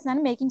బెస్ట్ ప్రైస్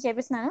వేస్తున్నాను, మేకింగ్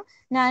చేపిస్తున్నాను.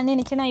 నేను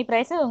ఇచ్చిన ఈ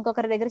ప్రైస్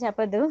ఇంకొకరి దగ్గర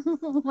చెప్పొద్దు.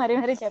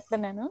 మరీ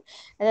చెప్తున్నాను,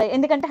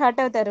 ఎందుకంటే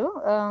హర్ట్ అవుతారు.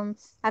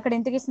 అక్కడ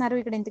ఇంతకి ఇస్తున్నారు,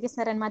 ఇక్కడ ఇంతకి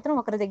ఇస్తున్నారు అని మాత్రం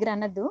ఒకరి దగ్గర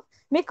అనొద్దు.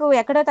 మీకు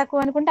ఎక్కడో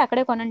తక్కువ అనుకుంటే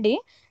అక్కడే కొనండి.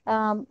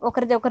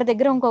 ఒకరి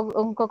దగ్గర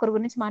ఇంకొకరి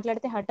గురించి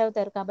మాట్లాడితే హర్ట్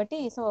అవుతారు కాబట్టి,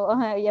 సో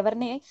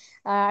ఎవరిని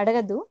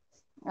అడగద్దు,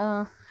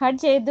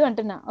 హర్ట్ చేయొద్దు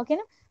అంటున్నా.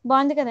 ఓకేనా?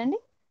 బాగుంది కదండి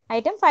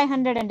ఐటమ్.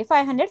 500 అండి,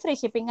 500 free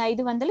shipping,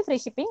 500 free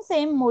shipping,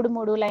 same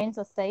మూడు లైన్స్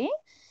వస్తాయి,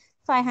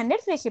 500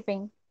 ఫ్రీ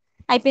షిప్పింగ్.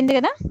 అయిపోయింది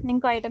కదా,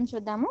 ఇంకో ఐటమ్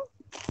చూద్దాము.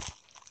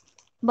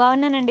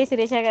 బాగున్నానండి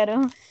శిరీష గారు.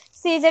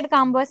 సీజెడ్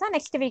కాంబోస్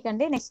నెక్స్ట్ వీక్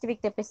అండి, నెక్స్ట్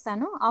వీక్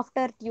తెప్పిస్తాను,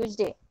 ఆఫ్టర్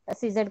ట్యూస్డే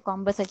సీజెడ్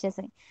కాంబోస్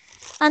వచ్చేసాయి.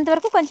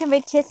 అంతవరకు కొంచెం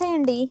వెయిట్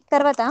చేసేయండి.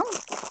 తర్వాత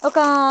ఒక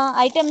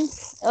ఐటమ్స్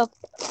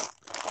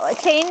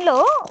చైన్లో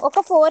ఒక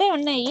 4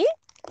 ఉన్నాయి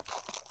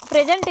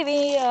ప్రెజెంట్. ఇవి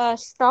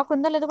స్టాక్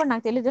ఉందో లేదో కూడా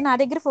నాకు తెలీదు, నా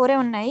దగ్గర 4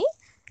 ఉన్నాయి.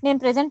 నేను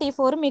ప్రెజెంట్ ఈ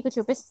 4 మీకు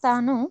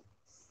చూపిస్తాను.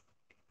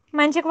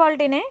 మంచి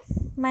క్వాలిటీనే.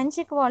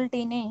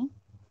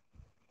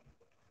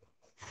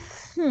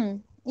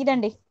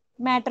 ఇదండి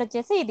మ్యాటర్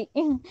వచ్చేసి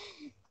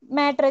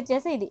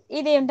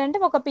ఇది ఏంటంటే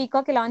ఒక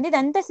పీకాక్ ఇలా ఉంది,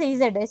 ఇదంతా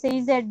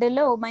సీజెడ్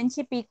లో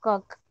మంచి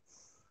పీకాక్.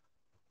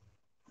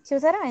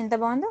 చూసారా ఎంత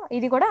బాగుందో?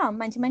 ఇది కూడా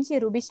మంచి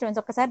రూబీ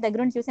స్టోన్స్, ఒక్కసారి దగ్గర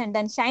నుండి చూసాను,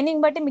 దాని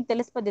షైనింగ్ బట్టి మీకు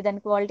తెలిసిపోద్ది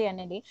దాని క్వాలిటీ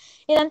అనేది.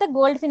 ఇదంతా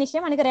గోల్డ్ ఫినిష్,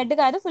 మనకి రెడ్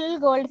కాదు, ఫుల్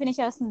గోల్డ్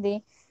ఫినిష్ వస్తుంది.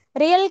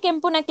 రియల్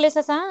కెంపు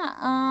నెక్లెసెస్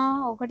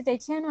ఒకటి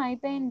తెచ్చాను,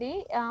 అయిపోయింది.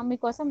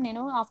 మీకోసం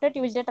నేను ఆఫ్టర్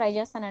ట్యూస్డే ట్రై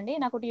చేస్తానండి,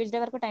 నాకు ట్యూస్డే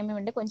వరకు టైం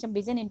ఇవ్వండి, కొంచెం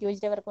బిజీ నేను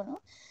ట్యూస్డే వరకును.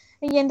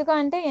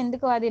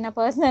 ఎందుకు అది నా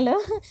పర్సనల్.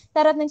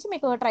 తర్వాత నుంచి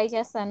మీకు ట్రై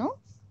చేస్తాను.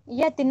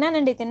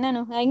 తిన్నాను.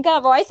 ఇంకా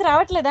వాయిస్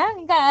రావట్లేదా?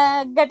 ఇంకా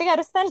గట్టిగా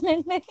అరుస్తాను.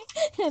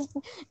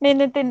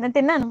 నేను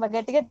తిన్నాను,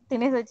 గట్టిగా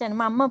తినేసి వచ్చాను.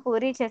 మా అమ్మ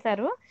పూరి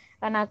చేశారు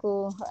నాకు.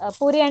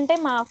 పూరి అంటే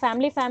మా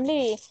ఫ్యామిలీ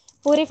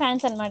పూరి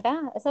ఫ్యాన్స్ అనమాట.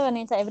 సో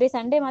నేను ఎవ్రీ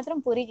సండే మాత్రం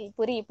పూరి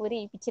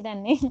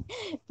పిచ్చిదాన్ని.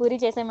 పూరి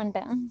చేసామంట.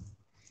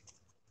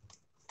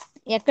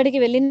 ఎక్కడికి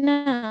వెళ్ళినా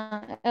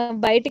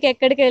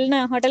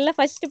హోటల్లో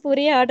ఫస్ట్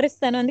పూరి ఆర్డర్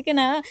ఇస్తాను. అందుకే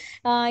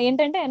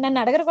ఏంటంటే నన్ను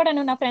అడగరు కూడా,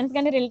 నా ఫ్రెండ్స్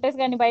కానీ రిలేటివ్స్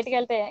కానీ బయటకు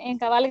వెళ్తే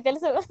ఇంకా వాళ్ళకి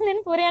తెలుసు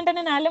నేను పూరి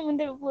అంటేనే నాళ్ళే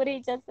ముందు పూరి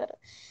ఇచ్చేస్తారు.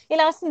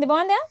 ఇలా వస్తుంది.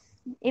 బాగుందా?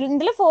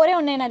 ఇందులో 4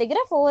 ఉన్నాయి నా దగ్గర.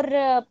 4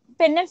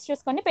 పెండెంట్స్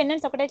చూసుకోండి,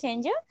 పెండెంట్స్ ఒకటే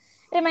చేంజ్,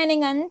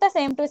 రిమైనింగ్ అంతా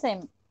సేమ్ టు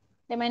సేమ్.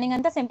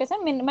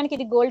 మనకి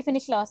ఇది గోల్డ్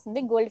ఫినిష్ లో వస్తుంది,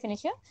 గోల్డ్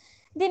ఫినిష్.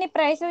 దీని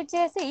ప్రైస్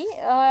వచ్చేసి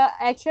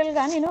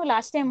యాక్చువల్గా నేను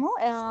లాస్ట్ టైము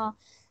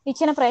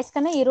ఇచ్చిన ప్రైస్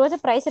కన్నా ఈ రోజు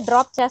ప్రైస్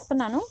డ్రాప్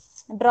చేస్తున్నాను.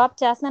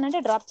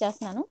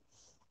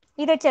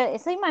 ఇది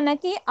వచ్చేసి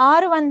మనకి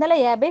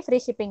 650 free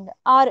shipping,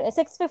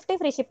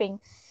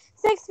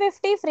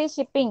 650 free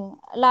shipping.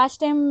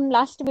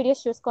 Last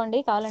videos చూసుకోండి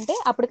కావాలంటే,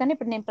 అప్పటికన్నా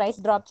ఇప్పుడు నేను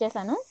ప్రైస్ డ్రాప్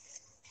చేశాను.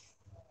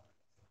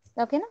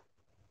 ఓకేనా?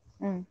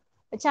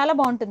 చాలా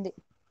బాగుంటుంది,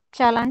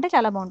 చాలా అంటే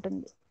చాలా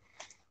బాగుంటుంది.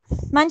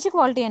 మంచి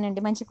క్వాలిటీ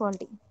అనండి, మంచి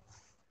క్వాలిటీ.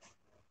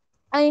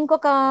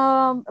 ఇంకొక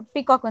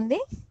పీకాక్ ఉంది,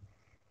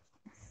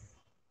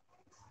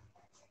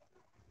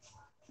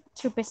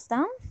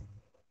 చూపిస్తాం.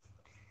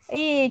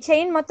 ఈ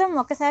చైన్ మొత్తం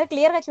ఒక్కసారి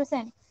క్లియర్ గా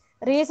చూసాను.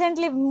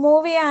 రీసెంట్లీ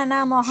మూవీ నా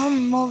మొహం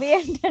మూవీ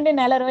ఏంటండి,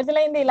 నెల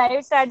రోజులైంది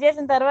లైవ్ స్టార్ట్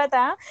చేసిన తర్వాత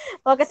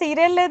ఒక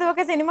సీరియల్ లేదు,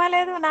 ఒక సినిమా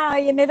లేదు.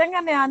 నిజంగా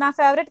నా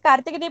ఫేవరెట్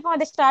కార్తీక దీపం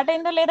అది స్టార్ట్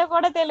అయిందో లేదో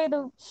కూడా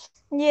తెలీదు.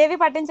 ఏవి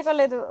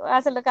పట్టించుకోలేదు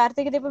అసలు.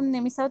 కార్తీక దీపం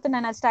నేను మిస్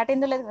అవుతున్నాను. అది స్టార్ట్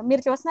అయిందో లేదు.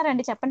 మీరు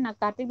చూస్తున్నారండి, చెప్పండి నాకు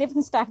కార్తీక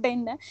దీపం స్టార్ట్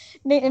అయిందా?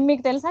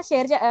 మీకు తెలుసా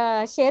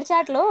షేర్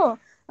చాట్ లో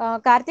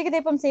కార్తీక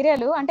దీపం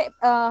సీరియల్ అంటే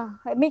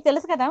మీకు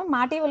తెలుసు కదా, మా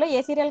టీవీలో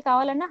ఏ సీరియల్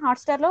కావాలన్నా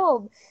హాట్స్టార్ లో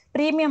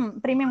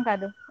ప్రీమియం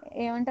కాదు,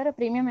 ఏమంటారు,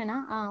 ప్రీమియమేనా,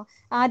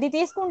 అది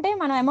తీసుకుంటే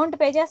మనం అమౌంట్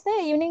పే చేస్తే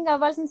ఈవినింగ్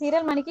అవ్వాల్సిన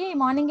సీరియల్ మనకి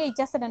మార్నింగే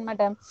ఇచ్చేస్తాడు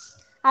అనమాట.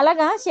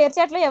 అలాగా షేర్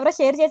చాట్ లో ఎవరో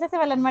షేర్ చేసేసే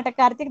వాళ్ళు అనమాట.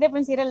 కార్తీక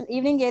దీపం సీరియల్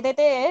ఈవినింగ్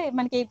ఏదైతే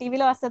మనకి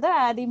టీవీలో వస్తుందో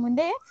అది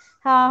ముందే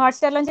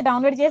హాట్స్టార్ నుంచి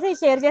డౌన్లోడ్ చేసి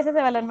షేర్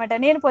చేసేసే వాళ్ళు అనమాట.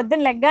 నేను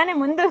పొద్దున్న లెగ్గానే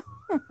ముందు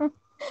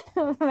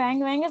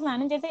వేంగా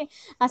స్నానం చేసి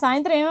ఆ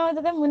సాయంత్రం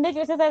ఏమవుతుందో ముందే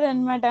చూసేది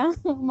అనమాట.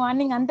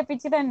 మార్నింగ్ అంత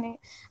పిచ్చిదాన్ని.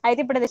 అయితే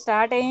ఇప్పుడు అది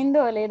స్టార్ట్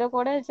అయిందో లేదో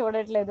కూడా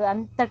చూడట్లేదు,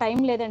 అంత టైం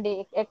లేదండి.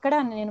 ఎక్కడ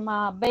నేను మా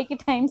అబ్బాయికి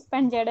టైం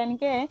స్పెండ్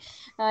చేయడానికే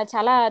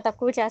చాలా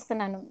తక్కువ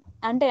చేస్తున్నాను.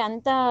 అంటే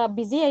అంత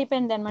బిజీ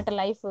అయిపోయింది అనమాట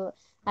లైఫ్.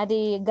 అది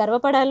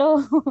గర్వపడాలో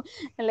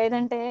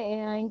లేదంటే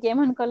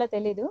ఇంకేమనుకోవాలో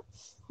తెలీదు.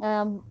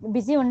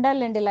 బిజీ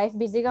ఉండాలండి, లైఫ్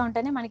బిజీగా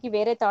ఉంటేనే మనకి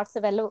వేరే థాట్స్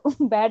వెళ్ళవు,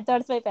 బ్యాడ్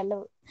థాట్స్ వైపు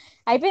వెళ్ళవు.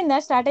 అయిపోయిందా,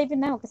 స్టార్ట్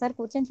అయిపోయిందా? ఒకసారి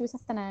కూర్చొని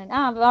చూసేస్తానండి.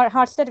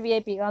 హాట్స్టార్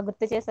విఐపి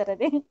గుర్తు చేశారు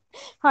అది.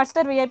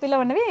 హాట్స్టార్ విఐపిలో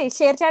ఉన్నవి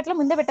షేర్ చాట్ లో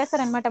ముందే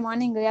పెట్టేస్తారనమాట.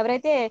 మార్నింగ్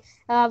ఎవరైతే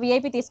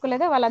విఐపి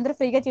తీసుకోలేదో వాళ్ళందరూ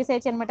ఫ్రీగా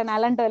చూసేయచ్చు అనమాట.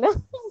 నాలాంటి వాళ్ళు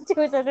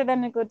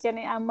చూసేసేదాన్ని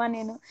కూర్చొని, అమ్మ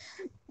నేను.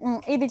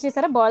 ఇది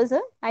చూసారా బాల్స్,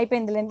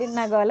 అయిపోయిందిలేండి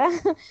నా గోల.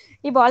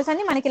 ఈ బాల్స్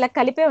అన్ని మనకి ఇలా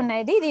కలిపే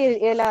ఉన్నాయి, ఇది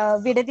ఇలా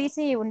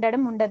విడదీసి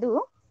ఉండడం ఉండదు.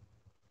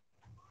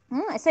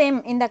 సేమ్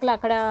ఇందాకలో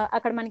అక్కడ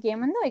అక్కడ మనకి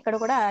ఏముందో ఇక్కడ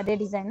కూడా అదే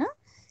డిజైన్.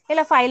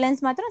 ఇలా 5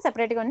 లైన్స్ మాత్రం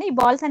సెపరేట్ గా ఉన్నాయి. ఈ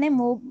బాల్స్ అనే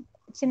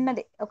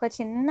చిన్నది, ఒక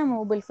చిన్న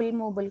మూబుల్, ఫుల్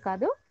మూబుల్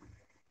కాదు,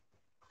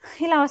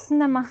 ఇలా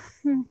వస్తుందమ్మా.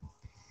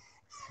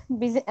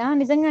 బిజీ,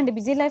 నిజంగా అండి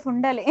బిజీ లైఫ్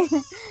ఉండాలి.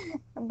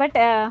 బట్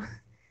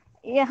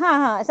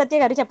సత్య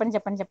గారు చెప్పండి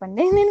చెప్పండి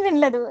చెప్పండి, నేను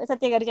వినలేదు.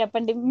 సత్య గారు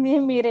చెప్పండి,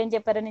 మీరేం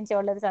చెప్పారో నేను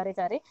చూడలేదు, సారీ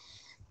సారీ.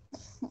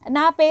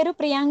 నా పేరు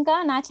ప్రియాంక,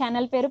 నా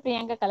ఛానల్ పేరు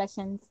ప్రియాంక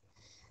కలెక్షన్స్.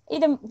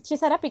 ఇది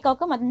చూసారా,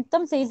 పికాక్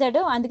మొత్తం సీజెడ్,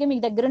 అందుకే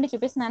మీకు దగ్గరుండి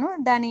చూపిస్తున్నాను.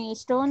 దాని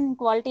స్టోన్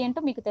క్వాలిటీ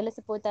ఏంటో మీకు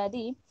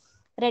తెలిసిపోతుంది.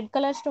 రెడ్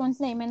కలర్ స్టోన్స్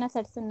ఏమైనా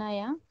సెట్స్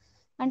ఉన్నాయా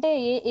అంటే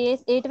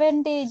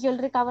ఎటువంటి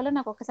జ్యువెలరీ కావాలో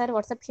నాకు ఒకసారి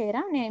వాట్సాప్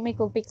చేయరా, నేను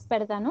మీకు పిక్స్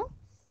పెడతాను.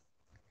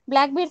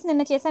 బ్లాక్ బీడ్స్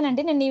నిన్న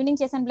చేశానండి, నేను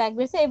ఈవినింగ్ చేశాను బ్లాక్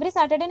బీడ్స్. ఎవ్రీ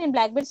సాటర్డే నేను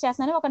బ్లాక్ బీడ్స్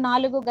చేస్తాను.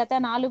 గత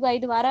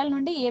 4-5 వారాల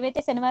నుండి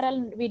ఏవైతే శనివారాల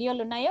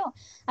వీడియోలు ఉన్నాయో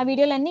ఆ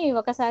వీడియోలన్నీ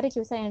ఒకసారి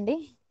చూసాయండి.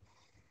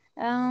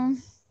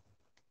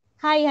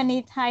 Hi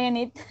Anith, hi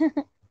Anith.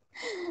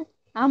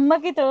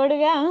 అమ్మకి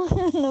తోడుగా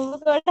నువ్వు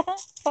కూడా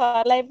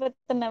ఫాలో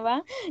అయిపోతున్నావా?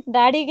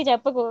 డాడీకి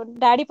చెప్పకు,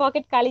 డాడీ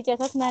పాకెట్ ఖాళీ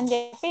చేసేస్తున్నా అని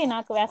చెప్పి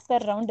నాకు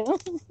వేస్తారు రౌండ్.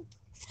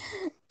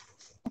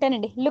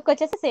 అంతేనండి. లుక్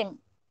వచ్చేసి సేమ్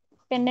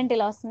పెండెంట్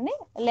ఇలా వస్తుంది.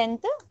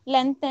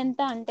 లెంత్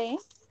ఎంత అంటే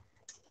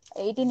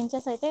 18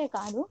 ఇంచెస్ అయితే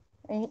కాదు.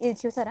 ఇది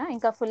చూసారా,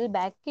 ఇంకా ఫుల్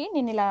బ్యాక్ కి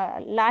నేను ఇలా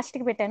లాస్ట్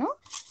కి పెట్టాను.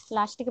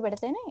 లాస్ట్ కి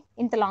పెడితేనే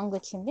ఇంత లాంగ్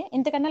వచ్చింది,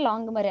 ఇంతకన్నా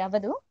లాంగ్ మరి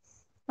అవ్వదు.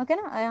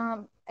 ఓకేనా,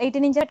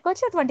 18 ఇంచెస్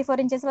పెట్టుకోవచ్చు,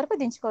 24 ఇంచెస్ వరకు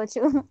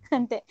దించుకోవచ్చు.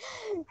 అంతే.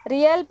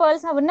 రియల్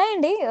పర్ల్స్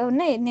ఉన్నాయండి,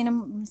 ఉన్నాయి. నేను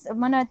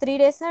మన 2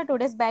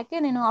 డేస్ బ్యాక్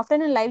నేను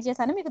ఆఫ్టర్నూన్ లైవ్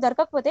చేశాను. మీకు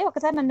దొరకకపోతే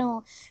ఒకసారి నన్ను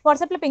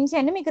వాట్సాప్ లో పింక్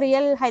చేయండి, మీకు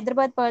రియల్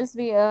హైదరాబాద్ పర్ల్స్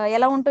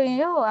ఎలా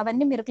ఉంటాయో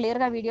అవన్నీ మీరు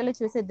క్లియర్ గా వీడియోలో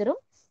చూసేద్దరు.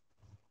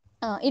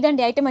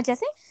 ఇదండి ఐటమ్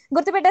వచ్చేసి,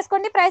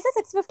 గుర్తుపెట్టేసుకోండి. Price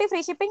 650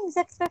 free shipping,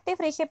 650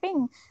 free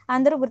shipping.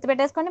 అందరూ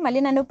గుర్తుపెట్టేసుకోండి. మళ్ళీ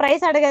నన్ను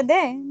ప్రైస్ అడగద్దే,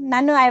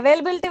 నన్ను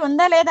అవైలబిలిటీ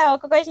ఉందా లేదా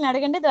ఒక క్వశ్చన్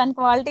అడగండి, దాని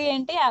క్వాలిటీ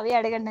ఏంటి అవి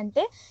అడగండి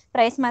అంతే.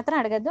 ప్రైస్ మాత్రం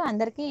అడగద్దు.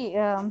 అందరికీ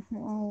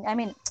ఐ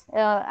మీన్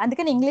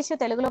అందుకని ఇంగ్లీష్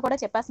తెలుగులో కూడా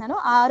చెప్పేస్తున్నాను.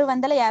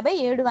 650,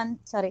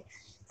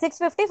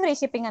 650 ఫ్రీ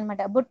షిప్పింగ్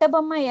అనమాట. బుట్ట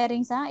బొమ్మ ఇయర్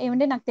రింగ్సా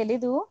ఏమండి, నాకు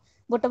తెలీదు.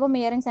 బుట్ట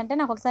బొమ్మ ఇయర్ రింగ్స్ అంటే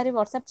నాకు ఒకసారి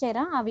వాట్సాప్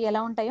చేయరా, అవి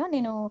ఎలా ఉంటాయో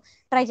నేను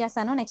ట్రై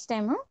చేస్తాను నెక్స్ట్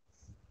టైం.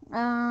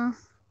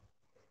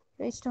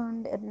 స్టోన్,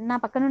 నా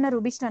పక్కన ఉన్న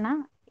రూబీ స్టోనా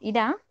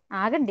ఇదా?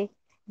 ఆగండి,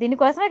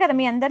 దీనికోసమే కదా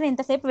మీ అందరిని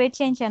ఇంతసేపు వెయిట్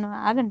చేయించాను.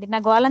 ఆగండి, నా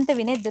గోలంతా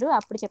వినేద్దరు,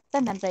 అప్పుడు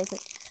చెప్తాను దాని ప్రైస్.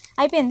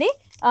 అయిపోయింది.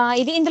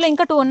 ఇది ఇందులో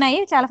ఇంకా 2 ఉన్నాయి,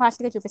 చాలా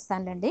ఫాస్ట్గా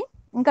చూపిస్తానులేండి.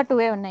 ఇంకా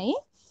 2 ఉన్నాయి.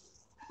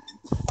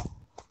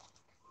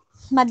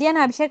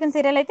 మధ్యాహ్నం అభిషేకం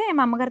సీరియల్ అయితే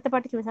మా అమ్మగారితో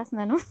పాటు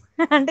చూసేస్తున్నాను.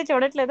 అంటే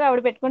చూడట్లేదు,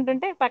 ఆవిడ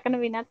పెట్టుకుంటుంటే పక్కన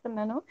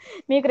వినేస్తున్నాను.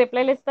 మీకు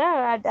రిప్లైలు ఇస్తా,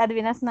 అది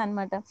వినేస్తున్నాను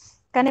అనమాట.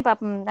 కానీ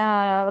పాపం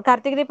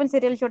కార్తీక దీపం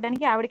సీరియల్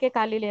చూడడానికి ఆవిడకే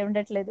ఖాళీలు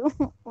ఉండట్లేదు.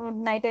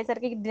 నైట్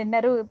అయ్యేసరికి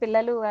డిన్నరు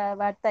పిల్లలు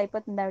వాటితో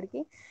అయిపోతుంది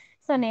ఆవిడకి.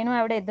 సో నేను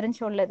ఆవిడ ఇద్దరం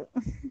చూడలేదు.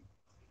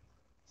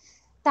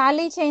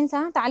 తాళీ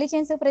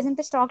చైన్స్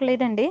ప్రెసెంట్ స్టాక్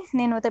లేదండి,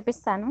 నేను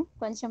తెప్పిస్తాను,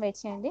 కొంచెం వెయిట్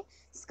చేయండి.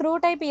 Screw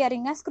type ear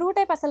ring, screw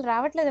type అసలు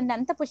రావట్లేదండి,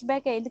 అంత పుష్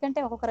బ్యాక్. ఎందుకంటే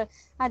ఒక్కొక్కరు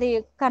అది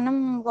కన్నం,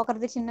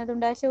 ఒకరిది చిన్నది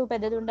ఉండొచ్చు,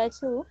 పెద్దది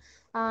ఉండొచ్చు,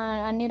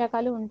 అన్ని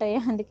రకాలు ఉంటాయి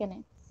అందుకనే.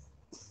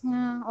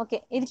 ఓకే,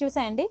 ఇది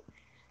చూసాయండి.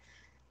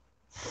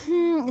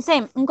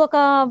 సేమ్ ఇంకొక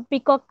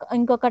పికాక్,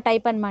 ఇంకొక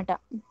టైప్ అనమాట.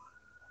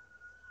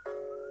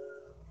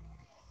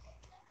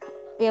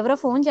 ఎవరో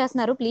ఫోన్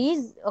చేస్తున్నారు,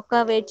 ప్లీజ్ ఒక్క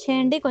వెయిట్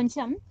చేయండి,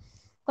 కొంచెం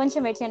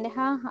వెయిట్ చేయండి.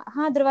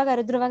 ధృవ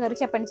గారు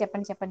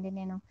చెప్పండి.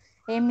 నేను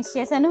ఏం మిస్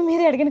చేశాను,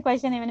 మీరు అడిగిన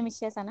క్వశ్చన్ ఏమైనా మిస్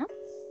చేశానా?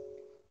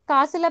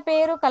 కాసుల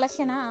పేరు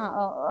కలెక్షన్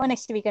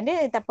నెక్స్ట్ వీక్ అండి,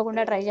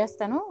 తప్పకుండా ట్రై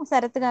చేస్తాను.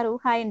 శరత్ గారు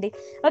హాయ్ అండి.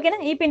 ఓకేనా,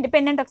 ఈ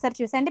పెండెంట్ ఒకసారి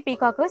చూసండి,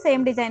 పీకాక్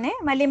సేమ్ డిజైనే,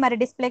 మళ్ళీ మరి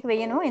డిస్ప్లేకి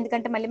వేయను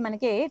ఎందుకంటే మళ్ళీ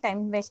మనకి టైం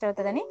వేస్ట్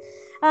అవుతుందని.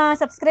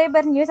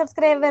 Subscriber, new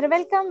subscriber,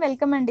 welcome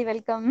welcome అండి,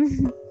 వెల్కమ్.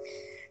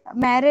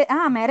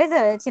 మ్యారేజ్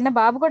చిన్న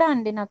బాబు కూడా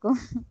అండి నాకు.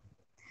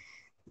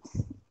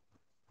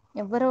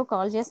 ఎవరో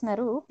కాల్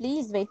చేస్తున్నారు,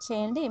 ప్లీజ్ వెయిట్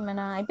చేయండి. మన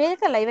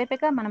అయిపోయాక, లైవ్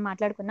అయిపోయాక మనం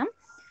మాట్లాడుకుందాం.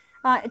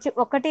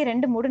 1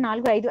 2 3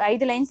 4 5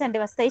 5 లైన్స్ అండి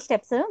వస్తాయి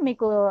స్టెప్స్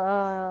మీకు.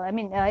 ఐ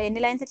మీన్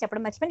ఎన్ని లైన్స్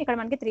చెప్పడం మర్చిపోయి, ఇక్కడ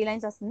మనకి 3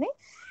 లైన్స్ వస్తుంది.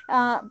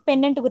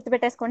 పెండెంట్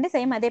గుర్తుపెట్టేసుకోండి,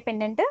 సేమ్ అదే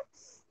పెండెంట్.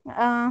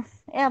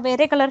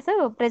 వేరే కలర్స్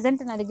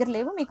ప్రెసెంట్ నా దగ్గర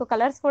లేవు, మీకు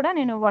కలర్స్ కూడా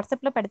నేను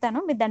వాట్సాప్లో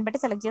పెడతాను, మీరు దాన్ని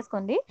బట్టి సెలెక్ట్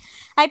చేసుకోండి.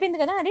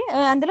 అయిపోయింది కదా అది.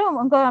 అందులో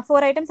ఇంకో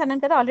 4 ఐటమ్స్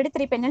అన్నాను కదా, ఆల్రెడీ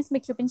 3 పెండెంట్స్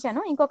మీకు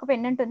చూపించాను, ఇంకొక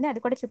పెండెంట్ ఉంది,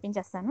 అది కూడా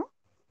చూపించేస్తాను.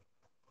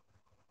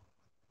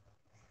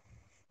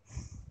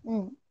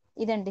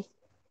 ఇదండి.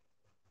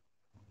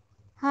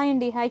 హాయ్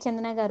అండి, హాయ్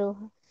చందన గారు,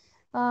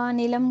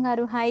 నీలం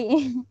గారు హాయ్.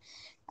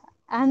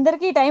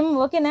 అందరికి టైం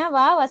ఓకేనా?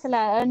 వావ్, అసలు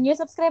న్యూ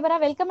సబ్స్క్రైబరా,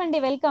 వెల్కమ్ అండి,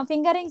 వెల్కమ్.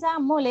 ఫింగర్ రింగ్స్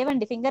అమ్మో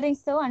లేవండి, ఫింగర్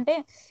రింగ్స్ తో అంటే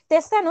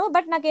తెస్తాను,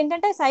 బట్ నాకు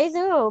ఏంటంటే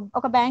సైజు,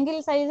 ఒక బ్యాంగిల్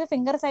సైజు,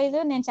 ఫింగర్ సైజు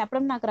నేను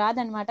చెప్పడం నాకు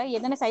రాదనమాట.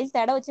 ఏదైనా సైజు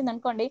తేడా వచ్చింది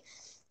అనుకోండి,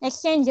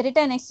 ఎక్స్చేంజ్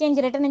రిటర్న్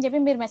అని చెప్పి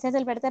మీరు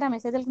మెసేజ్లు పెడతారు, ఆ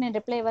మెసేజ్లకు నేను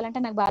రిప్లై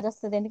ఇవ్వాలంటే నాకు బాధ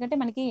వస్తుంది. ఎందుకంటే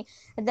మనకి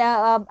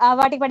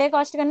వాటికి పడే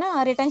కాస్ట్ కన్నా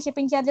రిటర్న్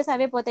షిప్పింగ్ ఛార్జెస్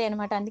అవే పోతాయి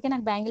అనమాట. అందుకే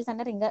నాకు బ్యాంగిల్స్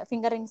అన్న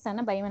ఫింగర్ రింగ్స్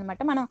అన్న భయం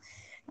అనమాట. మనం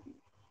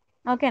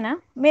ఓకేనా,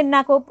 మీరు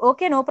నాకు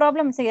ఓకే, నో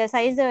ప్రాబ్లం,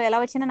 సైజ్ ఎలా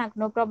వచ్చినా నాకు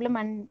నో ప్రాబ్లం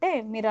అంటే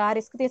మీరు ఆ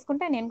రిస్క్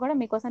తీసుకుంటే నేను కూడా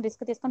మీకోసం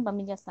రిస్క్ తీసుకొని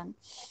పంపించేస్తాను.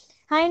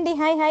 హాయ్ అండి,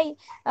 hi hi.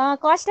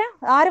 Cost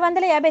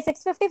 650,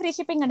 650 free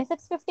shipping అండి,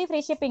 650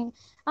 ఫ్రీ షిప్పింగ్.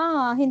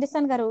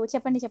 హిందుస్థాన్ గారు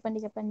చెప్పండి,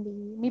 చెప్పండి, చెప్పండి.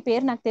 మీ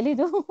పేరు నాకు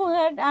తెలీదు,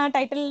 ఆ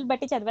టైటిల్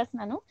బట్టి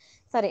చదివేస్తున్నాను,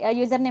 సారీ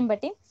యూజర్ నేమ్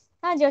బట్టి.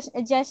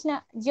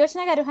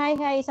 జోష్న గారు హాయ్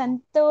హాయ్,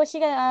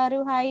 సంతోషి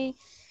గారు హాయ్,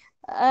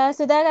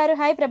 సుధా గారు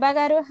హాయ్, ప్రభా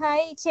గారు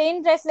హాయ్. చైన్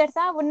బ్రేస్లెట్స్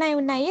ఉన్నాయి,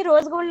 ఉన్నాయి,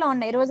 రోజ్ గోల్డ్ లో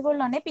ఉన్నాయి, రోజ్ గోల్డ్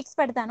లో ఉన్నాయి, పిక్స్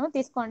పెడతాను,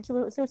 తీసుకోండి,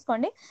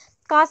 చూసుకోండి.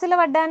 కాసుల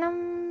వడ్డానం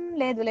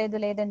లేదు, లేదు,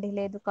 లేదండి,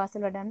 లేదు,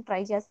 కాసుల వడ్డానం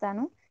ట్రై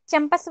చేస్తాను.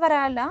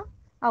 చెంపస్వరాల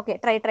ఓకే,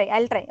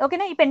 ఐల్ ట్రై.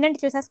 ఓకేనా, ఈ పెండెంట్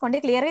చూసేసుకోండి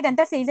క్లియర్గా,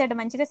 ఇదంతా సీజెడ్,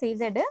 మంచిగా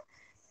సీజెడ్.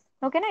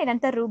 ఓకేనా,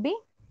 ఇదంతా రూబీ.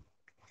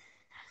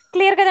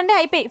 క్లియర్ కదండి,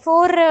 అయిపోయి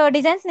 4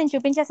 డిజైన్స్ నేను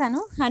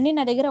చూపించేశాను, అన్ని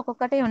నా దగ్గర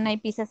ఒక్కొక్కటే ఉన్నాయి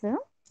పీసెస్.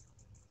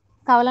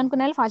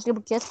 కావాలనుకునే వాళ్ళు ఫాస్ట్గా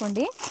బుక్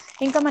చేసుకోండి.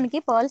 ఇంకా మనకి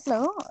పర్ల్స్లో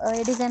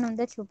ఏ డిజైన్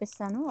ఉందో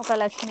చూపిస్తాను. ఒక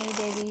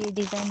లక్ష్మీదేవి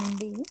డిజైన్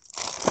ఉంది,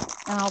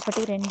 1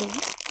 2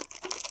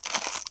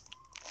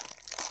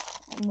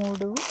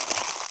 3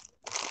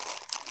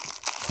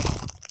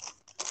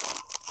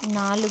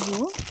 4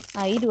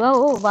 5 ఓ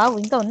వావ్,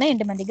 ఇంకా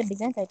ఉన్నాయండి మన దగ్గర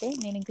డిజైన్స్, అయితే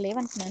నేను ఇంక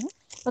లేవనుకున్నాను.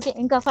 ఓకే,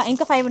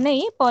 ఇంకా 5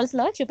 ఉన్నాయి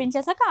పర్ల్స్లో,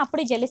 చూపించేసాక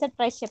అప్పుడు జెల్లీ సెట్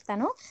ప్రైస్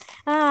చెప్తాను.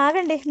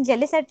 ఆగండి,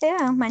 జెల్లీ సెట్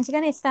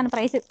మంచిగానే ఇస్తాను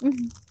ప్రైస్.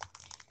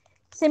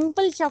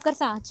 సింపుల్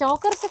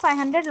చోకర్స్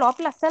 500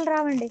 లోపల అస్సలు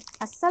రావండి,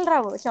 అస్సలు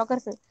రావు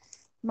చోకర్స్,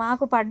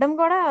 మాకు పడ్డం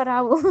కూడా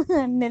రావు.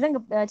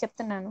 నిజంగా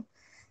చెప్తున్నాను.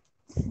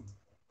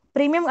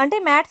 ప్రీమియం అంటే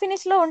మ్యాట్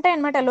ఫినిష్ లో ఉంటాయి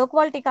అనమాట, లో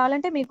క్వాలిటీ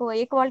కావాలంటే మీకు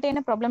ఏ క్వాలిటీ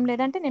అయినా ప్రాబ్లం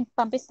లేదంటే నేను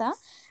పంపిస్తా,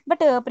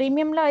 బట్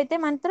ప్రీమియంలో అయితే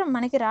మాత్రం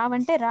మనకి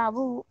రావంటే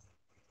రావు.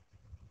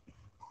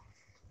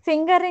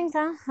 ఫింగర్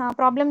రింగ్స్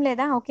ప్రాబ్లం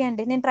లేదా? ఓకే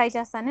అండి, నేను ట్రై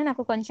చేస్తాను,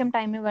 నాకు కొంచెం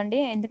టైం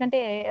ఇవ్వండి, ఎందుకంటే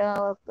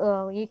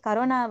ఈ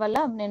కరోనా వల్ల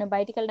నేను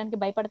బయటికి వెళ్ళడానికి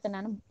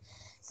భయపడుతున్నాను.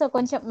 సో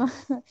కొంచెం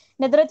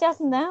నిద్ర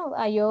వచ్చేస్తుందా?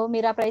 అయ్యో,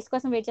 మీరు ఆ ప్రైస్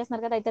కోసం వెయిట్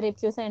చేస్తున్నారు కదా, అయితే రేపు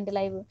చూసేయండి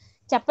లైవ్,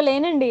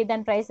 చెప్పలేనండి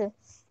దాని ప్రైస్.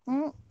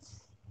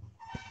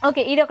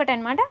 ఓకే, ఇది ఒకటి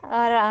అనమాట.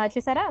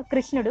 చూసారా,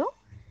 కృష్ణుడు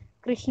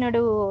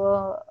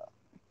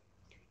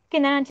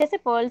కింద వచ్చేసి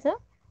పోల్స్,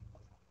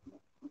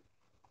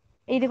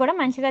 ఇది కూడా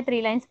మంచిగా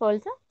 3 లైన్స్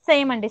పోల్స్,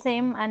 సేమ్ అండి,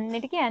 సేమ్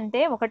అన్నిటికీ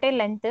అంతే, ఒకటే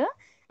లెంత్,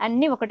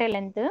 అన్ని ఒకటే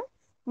లెంత్.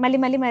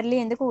 మళ్ళీ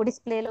ఎందుకు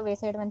డిస్ప్లేలో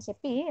వేసేయడం అని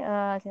చెప్పి.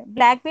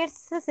 బ్లాక్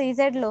బీడ్స్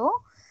సీజెడ్లో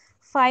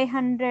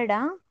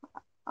 500,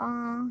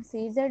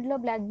 సీజెడ్లో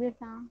బ్లాక్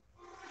బీడ్స్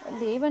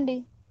లేవండి.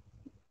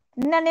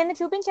 నేను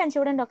చూపించాను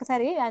చూడండి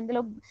ఒకసారి,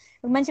 అందులో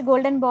మంచి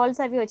గోల్డెన్ బాల్స్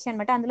అవి వచ్చాయి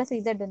అనమాట, అందులో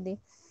సీజెడ్ ఉంది.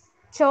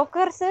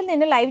 చోకర్స్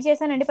నేను లైవ్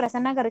చేశానండి,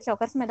 ప్రసన్న గారు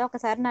చోకర్స్ మీద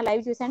ఒకసారి నా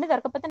లైవ్ చూసండి,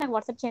 దొరకపోతే నాకు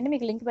వాట్సాప్ చేయండి,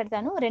 మీకు లింక్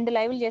పెడతాను. 2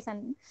 లైవ్లు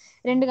చేశాను,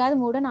 2 కాదు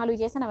 3 4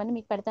 చేశాను, అవన్నీ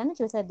మీకు పెడతాను,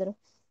 చూసేద్దరు.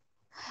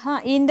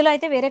 ఇందులో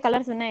అయితే వేరే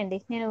కలర్స్ ఉన్నాయండి,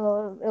 నేను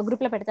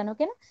గ్రూప్లో పెడతాను.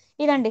 ఓకేనా,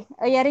 ఇదండి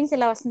ఇయర్ రింగ్స్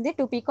ఇలా వస్తుంది,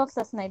 2 పీకాక్స్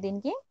వస్తున్నాయి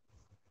దీనికి,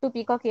 2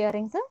 పీకాక్ ఇయర్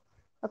రింగ్స్,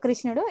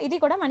 కృష్ణుడు. ఇది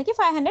కూడా మనకి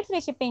 500 free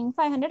shipping,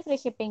 500 free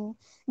shipping.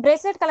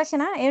 Bracelet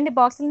collection ఏంటి,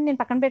 బాక్స్ని నేను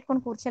పక్కన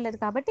పెట్టుకొని కూర్చోలేదు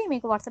కాబట్టి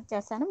మీకు వాట్సాప్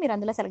చేస్తాను, మీరు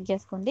అందులో సెలెక్ట్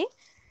చేసుకోండి.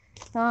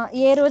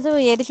 ఏ రోజు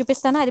ఏది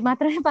చూపిస్తానో అది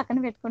మాత్రమే పక్కన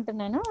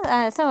పెట్టుకుంటున్నాను,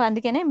 సో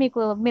అందుకనే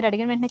మీరు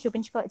అడిగిన వెంటనే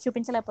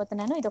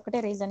చూపించలేకపోతున్నాను, ఇది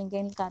ఒకటే రీజన్,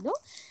 ఇంకేం కాదు.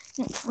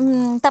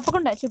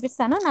 తప్పకుండా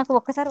చూపిస్తాను, నాకు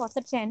ఒక్కసారి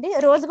వాట్సాప్ చేయండి.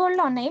 రోజ్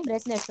గోల్డ్లో ఉన్నాయి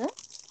బ్రేస్లెట్స్.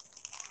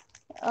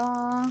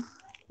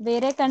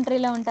 వేరే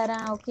కంట్రీలో ఉంటారా?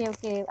 ఓకే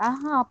ఓకే,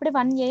 అప్పుడే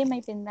 1 AM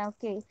అయిపోయిందా?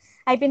 ఓకే,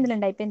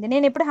 అయిపోయిందిలేండి, అయిపోయింది.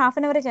 నేను ఎప్పుడు హాఫ్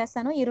అన్ అవరే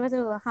చేస్తాను, ఈరోజు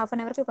హాఫ్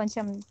అన్ అవర్కి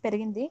కొంచెం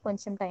పెరిగింది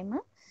కొంచెం టైం.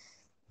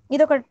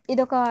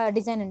 ఇదొక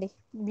డిజైన్ అండి,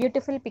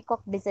 beautiful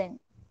peacock design.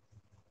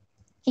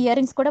 Ear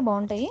rings కూడా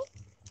బాగుంటాయి.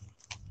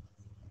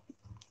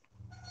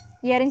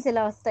 ఇయర్ రింగ్స్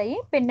ఇలా వస్తాయి,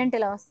 పెండెంట్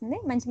ఇలా వస్తుంది,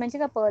 మంచి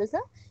మంచిగా పర్ల్స్.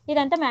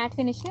 ఇదంతా mat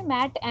finish,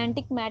 mat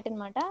antique mat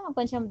అనమాట.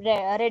 కొంచెం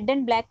రెడ్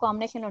అండ్ బ్లాక్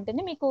కాంబినేషన్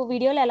ఉంటుంది, మీకు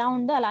వీడియోలో ఎలా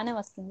ఉందో అలానే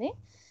వస్తుంది.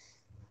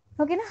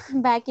 ఓకేనా,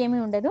 బ్యాక్ ఏమీ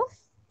ఉండదు.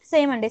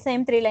 సేమ్ అండి,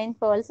 సేమ్ 3 లైన్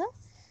పర్ల్స్.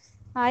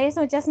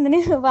 ఆయాసం వచ్చేస్తుంది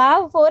నేను.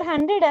 వావ్,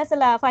 400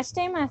 అసలు ఫస్ట్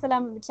టైం. అసలు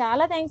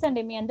చాలా థ్యాంక్స్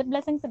అండి, మీ అందరి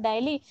బ్లెస్సింగ్స్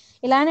డైలీ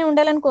ఇలానే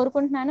ఉండాలని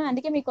కోరుకుంటున్నాను.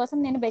 అందుకే మీకోసం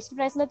నేను బెస్ట్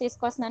ప్రైస్లో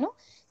తీసుకొస్తున్నాను.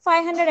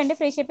 500 అండి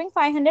free shipping,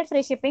 500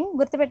 free shipping.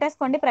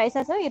 గుర్తుపెట్టేసుకోండి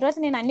prices. ఈరోజు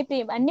నేను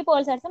అన్ని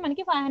పోల్సర్స్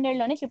మనకి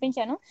 500లోనే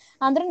చూపించాను.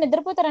 అందరూ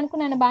నిద్రపోతారు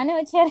అనుకున్నాను, బాగానే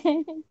వచ్చారు.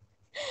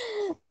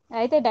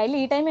 అయితే డైలీ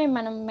ఈ టైమే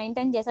మనం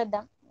మెయింటైన్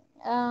చేసేద్దాం.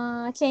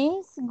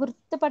 చైన్స్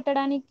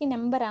గుర్తుపట్టడానికి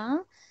నెంబరా?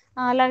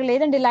 అలాగ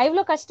లేదండి,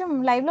 లైవ్లో కష్టం.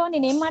 లైవ్లో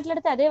నేను ఏం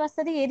మాట్లాడితే అదే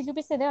వస్తుంది, ఏది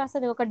చూపిస్తే అదే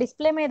వస్తుంది. ఒక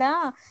డిస్ప్లే మీద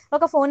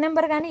ఒక ఫోన్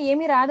నెంబర్ కానీ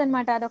ఏమీ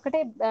రాదనమాట, అదొకటే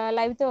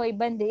లైవ్తో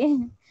ఇబ్బంది.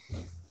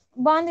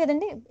 బాగుంది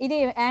కదండి, ఇది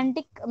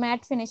యాంటిక్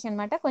మ్యాట్ ఫినిష్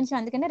అనమాట, కొంచెం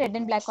అందుకనే రెడ్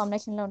అండ్ బ్లాక్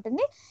కాంబినేషన్లో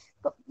ఉంటుంది.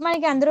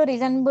 మనకి అందరూ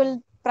రీజనబుల్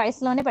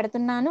ప్రైస్లోనే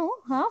పెడుతున్నాను.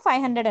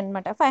 500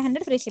 అనమాట,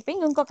 500 ఫ్రీ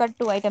షిప్పింగ్. ఇంకొక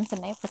 2 ఐటమ్స్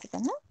ఉన్నాయి, ఒక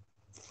సెకండ్.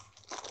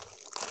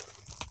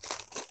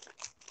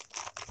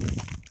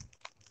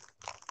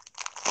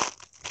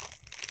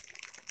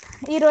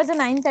 ఈరోజు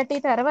 9:30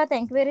 తర్వాత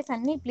ఎంక్వైరీస్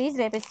అన్నీ ప్లీజ్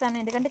రేపిస్తాను,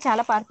 ఎందుకంటే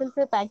చాలా పార్సల్స్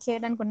ప్యాక్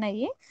చేయడానికి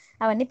ఉన్నాయి.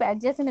 అవన్నీ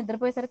ప్యాక్ చేసి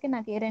నిద్రపోయేసరికి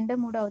నాకు 2,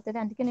 3 అవుతుంది.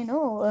 అందుకే నేను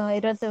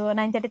ఈరోజు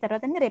 9:30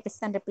 తర్వాత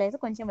రేపిస్తాను రిప్లైస్,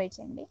 కొంచెం వెయిట్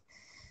చేయండి.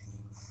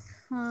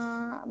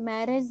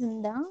 మ్యారేజ్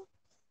ఉందా?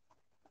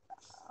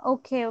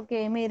 ఓకే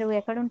ఓకే, మీరు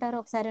ఎక్కడ ఉంటారో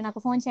ఒకసారి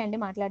నాకు ఫోన్ చేయండి,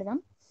 మాట్లాడదాం.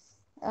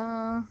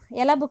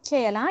 ఎలా బుక్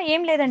చేయాలా?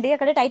 ఏం లేదండి,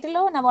 అక్కడ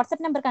టైటిల్లో నా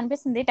వాట్సాప్ నెంబర్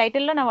కనిపిస్తుంది,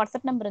 టైటిల్లో నా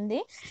వాట్సాప్ నెంబర్ ఉంది.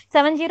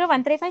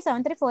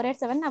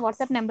 7013573487 నా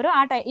వాట్సాప్ నెంబరు.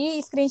 ఈ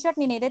స్క్రీన్ షాట్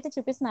నేను ఏదైతే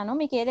చూపిస్తున్నానో,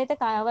 మీకు ఏదైతే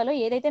కావాలో,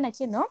 ఏదైతే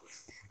నచ్చిందో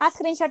ఆ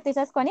స్క్రీన్ షాట్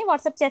తీసేసుకొని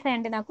వాట్సాప్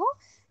చేసేయండి నాకు.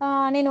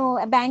 నేను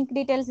బ్యాంక్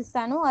డీటెయిల్స్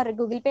ఇస్తాను, are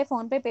Google pay,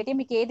 PhonePe, Paytm,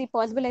 మీకు ఏది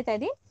పాసిబుల్ అయితే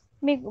అది.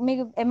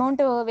 మీకు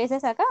అమౌంట్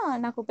వేసేసాక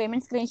నాకు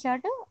పేమెంట్ స్క్రీన్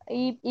షాట్,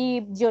 ఈ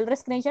జ్యువెలరీ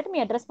స్క్రీన్ షాట్,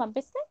 మీ అడ్రస్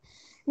పంపిస్తే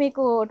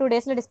మీకు 2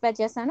 డేస్లో డిస్పాచ్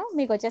చేస్తాను.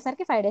 మీకు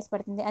వచ్చేసరికి 5 డేస్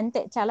పడుతుంది,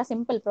 అంతే. చాలా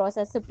సింపుల్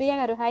ప్రాసెస్. సుప్రియ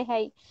గారు హాయ్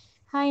హాయ్.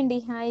 హాయ్ అండి,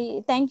 హాయ్.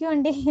 థ్యాంక్ యూ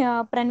అండి.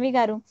 ప్రణవి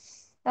గారు,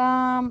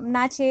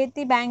 నా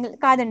చేతి బ్యాంగిల్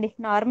కాదండి,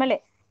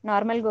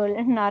 నార్మల్ గోల్డ్,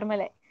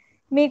 నార్మలే.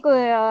 మీకు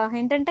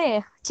ఏంటంటే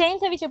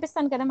చైన్స్ అవి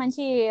చూపిస్తాను కదా,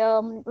 మంచి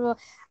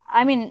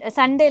I mean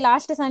Sunday,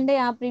 last Sunday,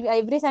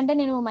 every Sunday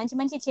నేను మంచి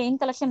మంచి chain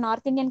collection,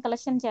 north Indian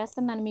collection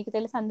చేస్తున్నాను. మీకు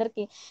తెలుసు,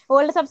 అందరికి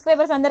ఓల్డ్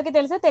సబ్స్క్రైబర్స్ అందరికీ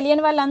తెలుసు,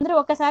 తెలియని వాళ్ళందరూ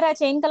ఒక్కసారి ఆ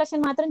చైన్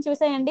కలెక్షన్ మాత్రం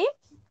చూసేయండి.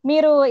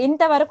 మీరు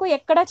ఇంతవరకు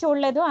ఎక్కడా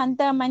చూడలేదు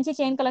అంత మంచి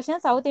చైన్ కలెక్షన్,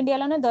 సౌత్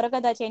ఇండియాలోనే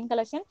దొరకదు ఆ చైన్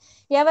కలెక్షన్.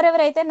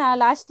 ఎవరెవరైతే నా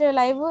last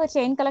live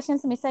chain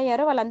collections miss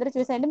అయ్యారో వాళ్ళందరూ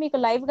చూసేయండి. మీకు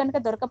లైవ్ కనుక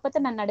దొరకకపోతే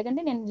నన్ను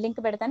అడగండి, నేను లింక్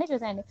పెడతాను,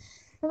 చూసేయండి.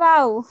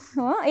 వావ్,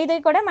 ఇది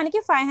కూడా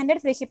మనకి 500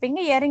 ఫ్రీ షిప్పింగ్.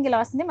 ఇయర్ రింగ్ ఇలా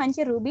వస్తుంది, మంచి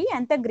రూబీ,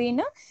 అంత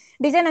గ్రీన్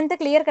డిజైన్, అంతా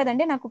క్లియర్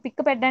కదండి. నాకు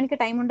పిక్ పెట్టడానికి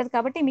టైం ఉండదు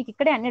కాబట్టి మీకు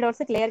ఇక్కడే అన్ని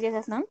డౌట్స్ క్లియర్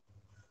చేసేస్తున్నాం.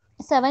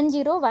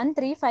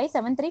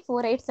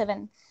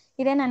 7013573487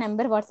 ఇదే నా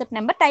నెంబర్, వాట్సాప్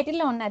నెంబర్,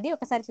 టైటిల్లో ఉన్నది,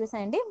 ఒకసారి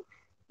చూసేయండి.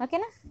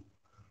 ఓకేనా.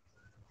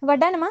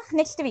 వడ్డానమా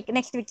నెక్స్ట్ వీక్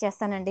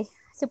చేస్తానండి.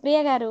 సుప్రియ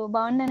గారు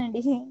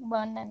బాగున్నానండి,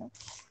 బాగున్నాను.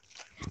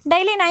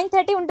 డైలీ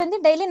 9:30 ఉంటుంది,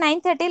 డైలీ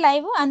 9:30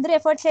 లైవ్. అందరూ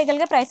ఎఫోర్డ్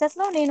చేయగలిగే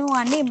ప్రైసెస్లో నేను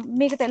అన్ని,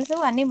 మీకు తెలుసు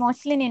అన్ని,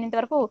 మోస్ట్లీ నేను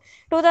ఇంతవరకు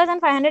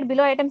 2500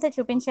 బిలో ఐటమ్సే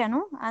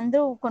చూపించాను,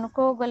 అందరూ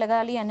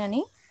కొనుక్కోగలగాలి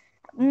అని.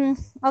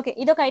 ఓకే,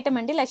 ఇదొక ఐటమ్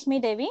అండి,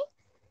 లక్ష్మీదేవి.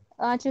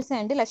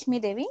 చూసేయండి,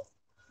 లక్ష్మీదేవి.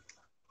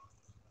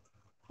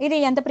 ఇది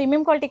ఎంత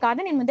ప్రీమియం క్వాలిటీ కాదు,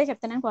 నేను ముందే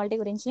చెప్తున్నాను క్వాలిటీ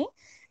గురించి,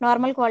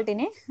 నార్మల్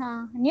క్వాలిటీనే.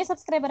 న్యూ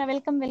సబ్స్క్రైబర్,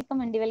 వెల్కమ్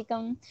అండి,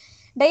 వెల్కమ్.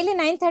 డైలీ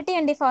 9:30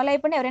 అండి, ఫాలో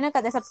అయిపోండి. ఎవరైనా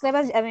కదా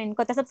సబ్స్క్రైబర్స్, ఐ మీన్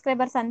కొత్త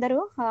సబ్స్క్రైబర్స్ అందరూ.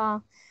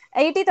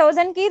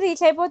 80,000కి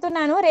రీచ్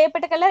అయిపోతున్నాను,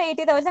 రేపటికల్లా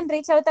 80,000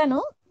 రీచ్ అవుతాను.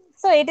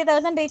 సో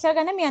 80,000 రీచ్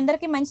అవగానే మీ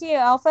అందరికి మంచి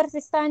ఆఫర్స్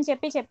ఇస్తా అని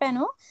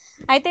చెప్పాను.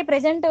 అయితే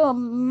ప్రెసెంట్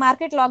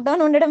మార్కెట్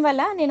లాక్డౌన్ ఉండడం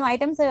వల్ల నేను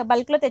ఐటమ్స్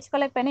బల్క్లో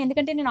తెచ్చుకోలేకపోయాను,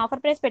 ఎందుకంటే నేను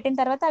ఆఫర్ ప్రైస్ పెట్టిన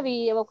తర్వాత అవి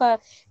ఒక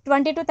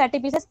 20 to 30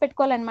 పీసెస్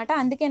పెట్టుకోవాలన్నమాట.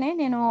 అందుకనే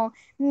నేను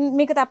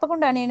మీకు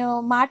తప్పకుండా నేను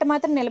మాట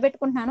మాత్రం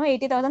నిలబెట్టుకుంటున్నాను.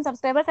 80,000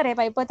 సబ్స్క్రైబర్స్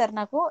రేపు అయిపోతారు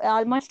నాకు.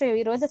 ఆల్మోస్ట్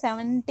ఈరోజు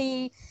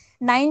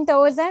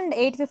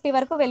 79,850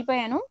 వరకు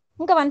వెళ్ళిపోయాను.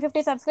 ఇంకా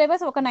 150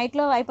 సబ్స్క్రైబర్స్ ఒక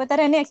నైట్లో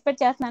అయిపోతారని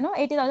ఎక్స్పెక్ట్ చేస్తున్నాను.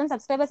 80,000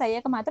 సబ్స్క్రైబర్స్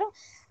అయ్యాక మాత్రం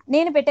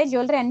నేను పెట్టే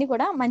జ్యువెలరీ అన్ని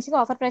కూడా మంచిగా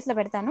ఆఫర్ ప్రైస్లో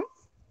పెడతాను.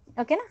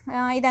 ఓకేనా.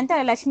 ఇదంతా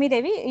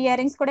లక్ష్మీదేవి. ఇయర్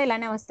రింగ్స్ కూడా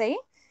ఇలానే వస్తాయి.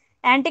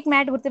 Antique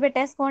mat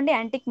గుర్తుపెట్టేసుకోండి,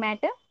 antique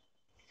mat.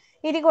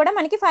 ఇది కూడా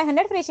మనకి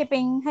 500 free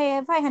shipping,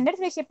 500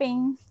 free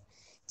shipping.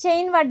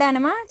 Chain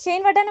వడ్డానం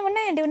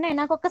ఉన్నాయండి, ఉన్నాయి.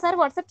 నాకు ఒక్కసారి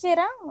వాట్సాప్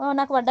చేయరా,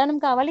 నాకు వడ్డానం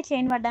కావాలి,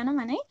 చైన్ వడ్డానం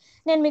అని.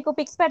 నేను మీకు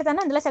పిక్స్ పెడతాను,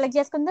 అందులో సెలెక్ట్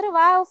చేసుకుందరు.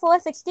 వా,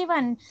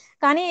 461,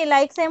 కానీ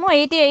లైక్స్ ఏమో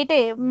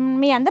 88.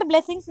 మీ అందరి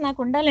బ్లెస్సింగ్స్ నాకు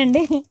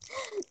ఉండాలండి.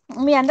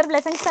 మీ అందరి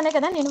బ్లెస్సింగ్స్తోనే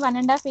కదా నేను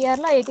 1.5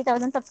 ఇయర్లో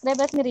 80,000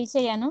 సబ్స్క్రైబర్స్ని రీచ్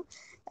అయ్యాను.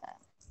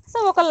 సో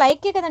ఒక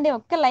లైక్కే కదండి,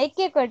 ఒక్క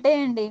లైక్కే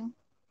కొట్టేయండి.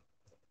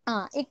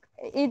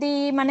 ఇది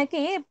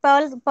మనకి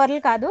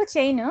పర్ల్ కాదు,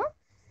 చైన్.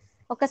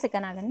 ఒక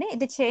సెకండ్ ఆగండి.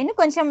 ఇది చైన్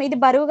కొంచెం, ఇది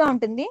బరువుగా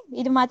ఉంటుంది,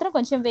 ఇది మాత్రం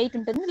కొంచెం వెయిట్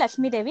ఉంటుంది.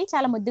 లక్ష్మీదేవి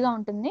చాలా ముద్దుగా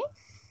ఉంటుంది.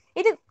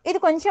 ఇది ఇది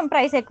కొంచెం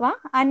ప్రైస్ ఎక్కువ,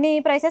 అన్ని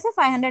ప్రైసెస్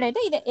 500 అయితే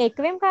ఇది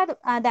ఎక్కువేం కాదు,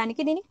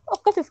 దానికి దీనికి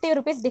ఒక్క 50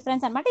 రూపీస్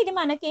డిఫరెన్స్ అనమాట. ఇది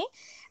మనకి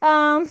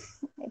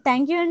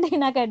థ్యాంక్ యూ అండి,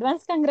 నాకు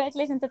అడ్వాన్స్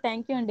కంగ్రాచులేషన్స్,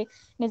 థ్యాంక్ యూ అండి.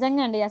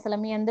 నిజంగా అండి, అసలు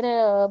మీ అందరు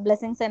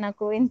బ్లెస్సింగ్స్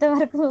నాకు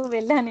ఇంతవరకు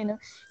వెళ్ళాను నేను.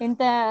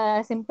 ఇంత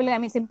సింపుల్, ఐ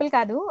మీన్ సింపుల్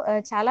కాదు,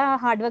 చాలా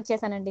హార్డ్ వర్క్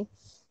చేశానండి.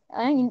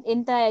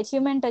 ఇంత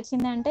అచీవ్మెంట్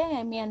వచ్చిందంటే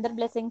మీ అందరు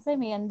బ్లెస్సింగ్స్,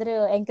 మీ అందరు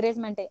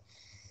ఎంకరేజ్మెంటే.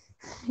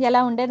 ఎలా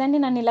ఉండేదాన్ని,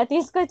 నన్ను ఇలా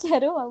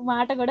తీసుకొచ్చారు,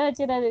 మాట కూడా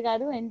వచ్చేది అది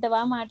కాదు. ఎంత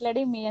బాగా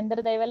మాట్లాడి మీ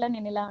అందరి దయ వల్ల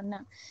నేను ఇలా ఉన్నా.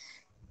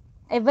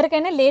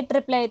 ఎవరికైనా లేట్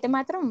రిప్లై అయితే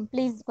మాత్రం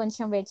ప్లీజ్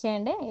కొంచెం వెయిట్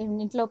చేయండి,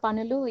 ఇంట్లో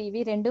పనులు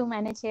ఇవి రెండు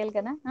మేనేజ్ చేయాలి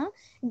కదా.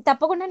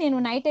 తప్పకుండా నేను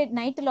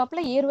నైట్ లోపల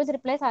ఏ రోజు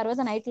రిప్లైస్ ఆ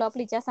రోజు నైట్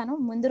లోపల ఇచ్చేస్తాను.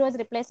 ముందు రోజు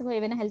రిప్లైస్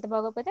ఏమైనా హెల్త్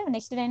బాగోకపోతే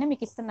నెక్స్ట్ డే అయినా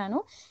మీకు ఇస్తున్నాను.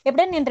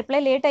 ఎప్పుడైనా నేను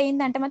రిప్లై లేట్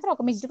అయ్యింది అంటే మాత్రం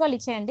ఒక మిస్డ్ కాల్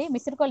ఇచ్చేయండి,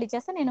 మిస్డ్ కాల్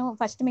ఇచ్చేస్తే నేను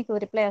ఫస్ట్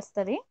మీకు రిప్లై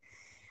వస్తుంది.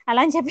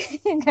 అలా అని చెప్పి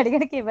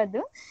గడిగడికి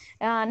ఇవ్వద్దు,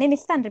 నేను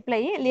ఇస్తాను రిప్లై.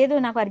 లేదు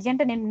నాకు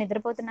అర్జెంట్, నేను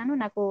నిద్రపోతున్నాను,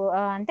 నాకు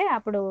అంటే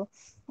అప్పుడు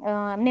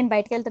నేను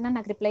బయటకు వెళ్తున్నాను,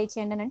 నాకు రిప్లై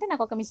ఇచ్చేయండి అని అంటే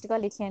నాకు ఒక మిస్డ్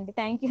కాల్ ఇచ్చేయండి.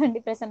 థ్యాంక్ యూ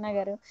అండి ప్రసన్న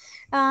గారు.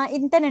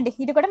 ఇంతేనండి,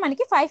 ఇది కూడా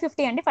మనకి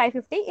 550 అండి,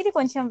 550. ఇది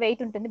కొంచెం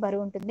వెయిట్ ఉంటుంది,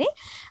 బరువు ఉంటుంది.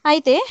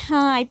 అయితే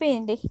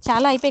అయిపోయింది,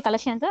 చాలా అయిపోయి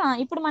కలెక్షన్స్.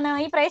 ఇప్పుడు మన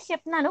ఈ ప్రైస్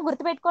చెప్తున్నాను,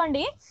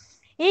 గుర్తుపెట్టుకోండి.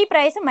 ఈ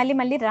ప్రైస్ మళ్ళీ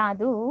మళ్ళీ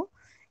రాదు,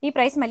 ఈ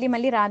ప్రైస్ మళ్ళీ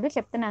మళ్ళీ రాదు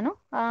చెప్తున్నాను.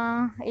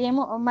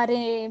 ఏమో మరి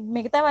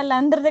మిగతా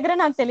వాళ్ళందరి దగ్గర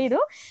నాకు తెలియదు.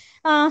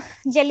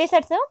 జెల్లీ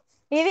సెట్స్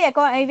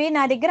ఇవి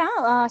నా దగ్గర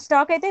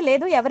స్టాక్ అయితే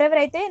లేదు.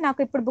 ఎవరెవరైతే నాకు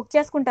ఇప్పుడు బుక్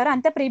చేసుకుంటారో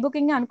అంతా ప్రీ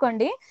బుకింగ్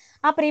అనుకోండి.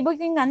 ఆ ప్రీ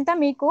బుకింగ్ అంతా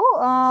మీకు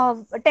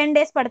 10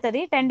 డేస్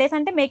పడుతుంది. 10 డేస్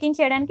అంటే మేకింగ్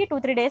చేయడానికి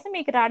 2-3 డేస్,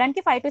 మీకు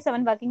రావడానికి 5 to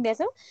 7 వర్కింగ్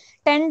డేస్.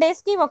 10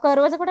 డేస్కి ఒక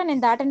రోజు కూడా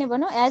నేను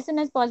దాటనివ్వను. యాజ్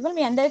సూన్ యాజ్ పాసిబుల్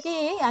మీ అందరికీ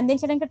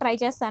అందించడానికి ట్రై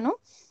చేస్తాను.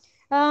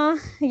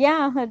 యా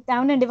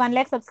అవునండి, 1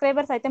 lakh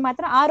సబ్స్క్రైబర్స్ అయితే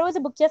మాత్రం ఆ రోజు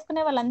బుక్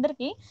చేసుకునే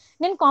వాళ్ళందరికీ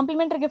నేను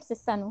కాంప్లిమెంటరీ గిఫ్ట్స్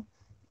ఇస్తాను.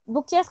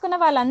 బుక్ చేసుకున్న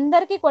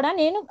వాళ్ళందరికీ కూడా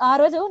నేను ఆ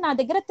రోజు నా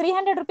దగ్గర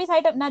 300 రూపీస్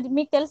ఐటమ్, నాది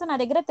మీకు తెలుసు, నా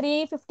దగ్గర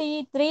 350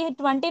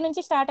 320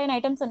 నుంచి స్టార్ట్ అయిన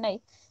ఐటమ్స్ ఉన్నాయి.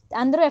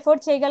 అందరూ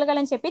ఎఫోర్డ్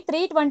చేయగలగాలని చెప్పి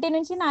 320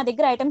 నుంచి నా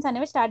దగ్గర ఐటమ్స్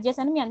అనేవి స్టార్ట్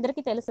చేశాను, మీ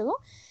అందరికీ తెలుసు.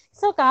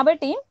 సో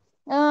కాబట్టి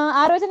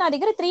ఆ రోజు నా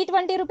దగ్గర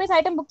 320 రూపీస్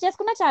ఐటమ్ బుక్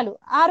చేసుకున్నా చాలు.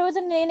 ఆ రోజు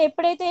నేను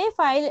ఎప్పుడైతే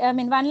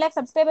 1 lakh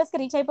సబ్స్క్రైబర్స్కి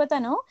రీచ్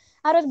అయిపోతానో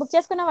ఆ రోజు బుక్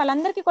చేసుకున్న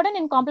వాళ్ళందరికీ కూడా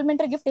నేను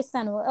కాంప్లిమెంటరీ గిఫ్ట్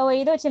ఇస్తాను.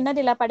 ఏదో చిన్నది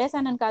ఇలా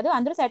పడేసానని కాదు,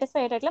 అందరూ సాటిస్ఫై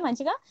అయ్యేటట్లు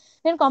మంచిగా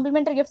నేను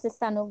కాంప్లిమెంటరీ గిఫ్ట్స్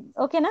ఇస్తాను.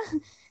 ఓకేనా?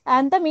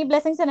 అంతా మీ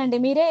బ్లెస్సింగ్స్ అండి,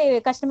 మీరే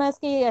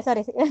కస్టమర్స్కి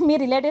సారీ మీ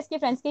రిలేటివ్స్కి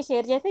ఫ్రెండ్స్కి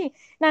షేర్ చేసి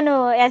నన్ను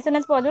as soon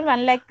as possible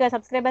 1 lakh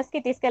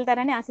సబ్స్క్రైబర్స్కి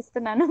తీసుకెళ్తారని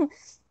ఆశిస్తున్నాను.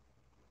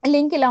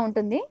 లింక్ ఇలా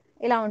ఉంటుంది,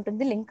 ఇలా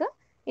ఉంటుంది లింక్.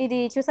 ఇది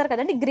చూసారు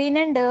కదండి, గ్రీన్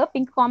అండ్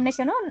పింక్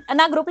కాంబినేషన్.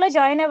 నా గ్రూప్లో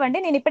జాయిన్ అవ్వండి,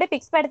 నేను ఇప్పుడే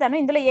పిక్స్ పెడతాను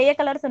ఇందులో ఏ ఏ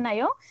కలర్స్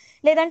ఉన్నాయో.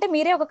 లేదంటే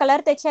మీరే ఒక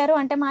కలర్ తెచ్చారు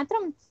అంటే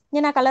మాత్రం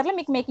నేను ఆ కలర్లో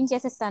మీకు మేకింగ్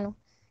చేసిస్తాను.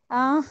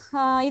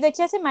 ఇది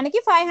వచ్చేసి మనకి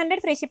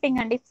 500 ఫ్రీ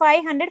షిప్పింగ్ అండి,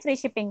 500 ఫ్రీ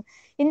షిప్పింగ్.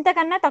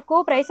 ఇంతకన్నా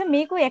తక్కువ ప్రైస్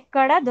మీకు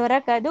ఎక్కడ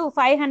దొరకదు,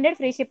 500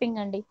 ఫ్రీ షిప్పింగ్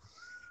అండి.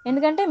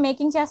 ఎందుకంటే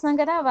మేకింగ్ చేస్తున్నాం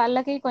కదా,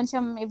 వాళ్ళకి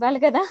కొంచెం ఇవ్వాలి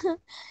కదా.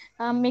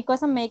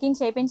 మీకోసం మేకింగ్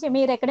చేయించి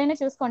మీరు ఎక్కడైనా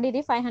చూసుకోండి,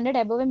 ఇది 500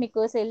 అబోవ్ మీకు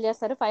సేల్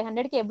చేస్తారు,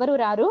 500కి ఎవ్వరు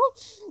రారు.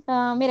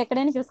 మీరు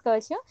ఎక్కడైనా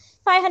చూసుకోవచ్చు.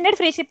 500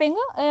 ఫ్రీ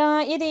షిప్పింగ్.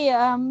 ఇది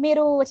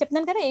మీరు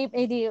చెప్తున్నాను కదా,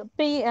 ఇది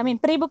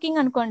ప్రీ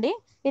బుకింగ్ అనుకోండి.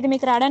 ఇది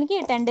మీకు రావడానికి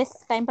 10 డేస్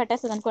టైం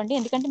పట్టేస్తుంది అనుకోండి,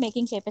 ఎందుకంటే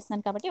మేకింగ్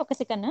చేపిస్తున్నాను కాబట్టి. ఒక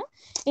సెకండ్,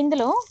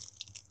 ఇందులో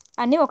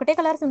అన్నీ ఒకటే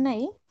కలర్స్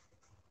ఉన్నాయి.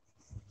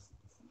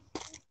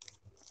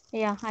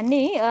 యా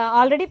అన్నీ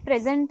ఆల్రెడీ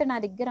ప్రెసెంట్ నా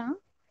దగ్గర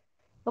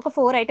ఒక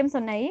 4 ఐటమ్స్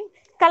ఉన్నాయి.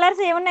 కలర్స్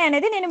ఏమున్నాయి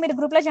అనేది నేను, మీరు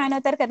గ్రూప్లో జాయిన్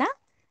అవుతారు కదా.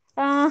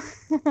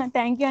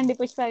 థ్యాంక్ యూ అండి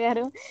పుష్ప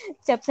గారు,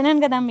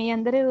 చెప్తున్నాను కదా మీ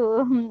అందరూ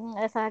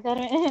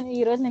సహకారమే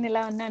ఈరోజు నేను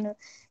ఇలా ఉన్నాను,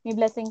 మీ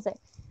బ్లెస్సింగ్స్.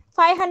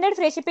 500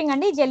 ఫ్రీ షిప్పింగ్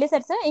అండి జెల్లీ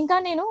సెట్స్. ఇంకా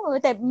నేను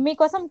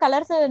మీకోసం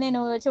కలర్స్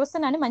నేను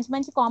చూస్తున్నాను, మంచి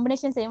మంచి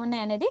కాంబినేషన్స్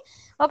ఏమున్నాయి అనేది.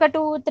 ఒక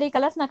 2-3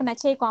 కలర్స్ నాకు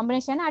నచ్చే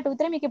కాంబినేషన్, ఆ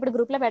 2-3 మీకు ఇప్పుడు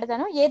గ్రూప్లో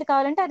పెడతాను. ఏది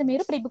కావాలంటే అది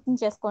మీరు ప్రీ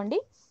బుకింగ్ చేసుకోండి.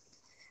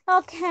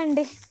 ఓకే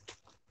అండి,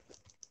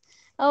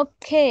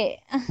 ఓకే.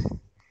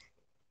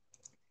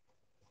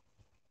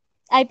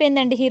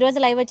 అయిపోయిందండి, ఈ రోజు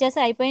లైవ్ వచ్చేసి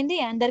అయిపోయింది.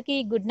 అందరికీ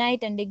గుడ్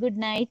నైట్ అండి, గుడ్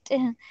నైట్.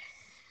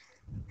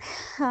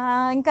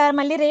 ఇంకా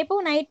మళ్ళీ రేపు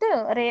నైట్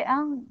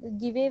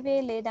గివేవే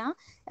లేదా,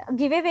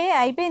 గివేవే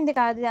అయిపోయింది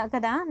కాదు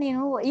కదా.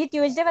 నేను ఈ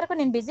ట్యూస్డే వరకు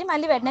నేను బిజీ,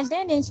 మళ్ళీ వెడ్నెస్డే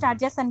నేను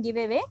స్టార్ట్ చేస్తాను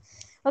గివేవే.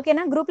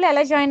 ఓకేనా? గ్రూప్లో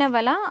ఎలా జాయిన్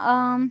అవ్వాలా,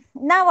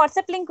 నా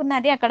వాట్సాప్ లింక్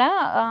ఉన్నది అక్కడ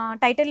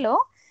టైటిల్లో.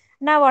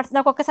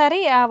 నాకు ఒక్కసారి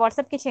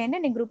వాట్సాప్కి చేయండి,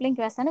 నేను గ్రూప్ లింక్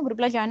వేస్తాను,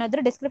 గ్రూప్లో జాయిన్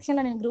అవుతారు.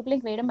 డిస్క్రిప్షన్లో నేను గ్రూప్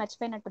లింక్ వేయడం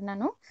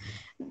మర్చిపోయినట్టున్నాను.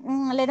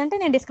 లేదంటే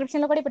నేను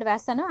డిస్క్రిప్షన్లో కూడా ఇప్పుడు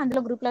వేస్తాను,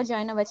 అందులో గ్రూప్లో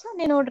జాయిన్ అవ్వచ్చు.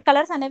 నేను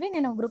కలర్స్ అనేవి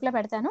నేను గ్రూప్లో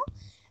పెడతాను,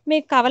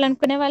 మీకు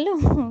కావాలనుకునే వాళ్ళు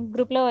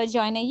గ్రూప్లో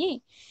జాయిన్ అయ్యి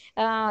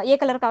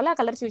ఏ కలర్ కావాలో ఆ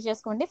కలర్ చూస్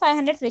చేసుకోండి.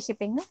 500 free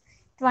shipping,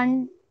 20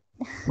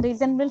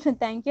 reasonable.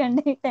 Thank you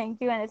అండి,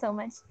 థ్యాంక్ యూ అండి సో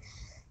మచ్.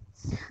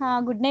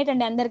 గుడ్ నైట్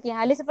అండి అందరికీ,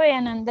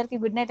 అలిసిపోయాను, అందరికీ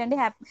గుడ్ నైట్ అండి.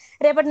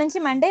 రేపటి నుంచి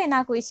మండే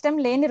నాకు ఇష్టం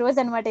లేని రోజు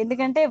అనమాట,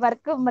 ఎందుకంటే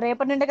వర్క్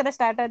రేపటి నుండే కదా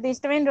స్టార్ట్ అవుతుంది.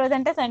 ఇష్టమైన రోజు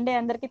అంటే సండే,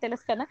 అందరికీ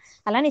తెలుసు కదా.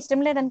 అలానే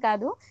ఇష్టం లేదని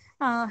కాదు,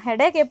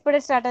 హెడేక్ ఎప్పుడు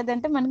స్టార్ట్ అవుతుంది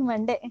అంటే మనకు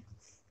మండే.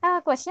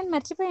 క్వశ్చన్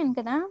మర్చిపోయాను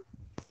కదా,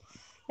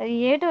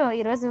 ఏటో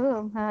ఈరోజు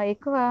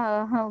ఎక్కువ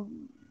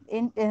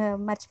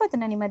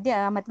మర్చిపోతున్నాను ఈ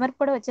మధ్య, మతిమరుపు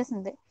కూడా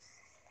వచ్చేసింది.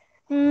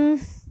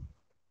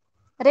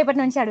 రేపటి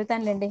నుంచి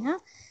అడుగుతానులేండి.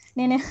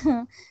 నేను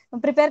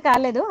ప్రిపేర్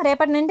కాలేదు.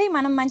 రేపటి నుండి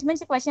మనం మంచి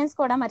మంచి క్వశ్చన్స్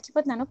కూడా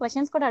మర్చిపోతున్నాను.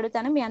 క్వశ్చన్స్ కూడా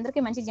అడుగుతాను. మీ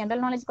అందరికీ మంచి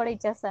జనరల్ నాలెడ్జ్ కూడా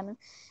ఇచ్చేస్తాను.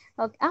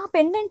 ఓకే.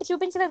 పెండెంట్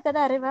చూపించలేదు కదా!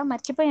 అరే వాహ్!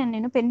 మర్చిపోయాను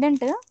నేను.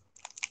 పెండెంట్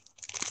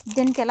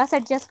దీనికి ఎలా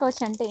సెట్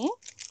చేసుకోవచ్చు అంటే,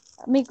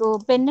 మీకు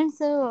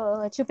పెండెంట్స్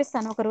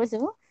చూపిస్తాను ఒకరోజు.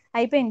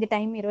 అయిపోయింది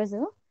టైం ఈరోజు.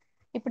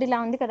 ఇప్పుడు ఇలా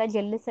ఉంది కదా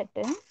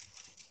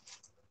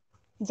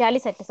జాలీ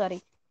సెట్ సారీ.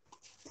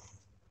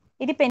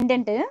 ఇది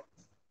పెండెంట్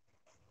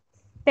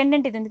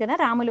ఇది ఉంది కదా,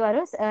 రాములు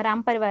వారు,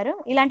 రాంపరి వారు.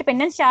 ఇలాంటి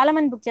పెండెంట్స్ చాలా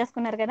మంది బుక్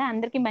చేసుకున్నారు కదా,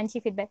 అందరికి మంచి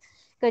ఫీడ్బ్యాక్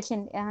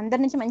వచ్చింది.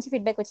 అందరి నుంచి మంచి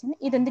ఫీడ్బ్యాక్ వచ్చింది.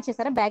 ఇది ఉంది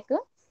చూసారా బ్యాక్,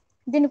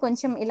 దీన్ని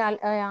కొంచెం ఇలా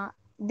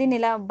దీన్ని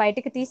ఇలా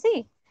బయటకు తీసి,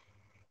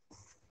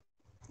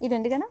 ఇది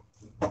ఉంది కదా,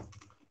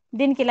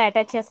 దీనికి ఇలా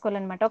అటాచ్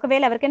చేసుకోవాలన్నమాట.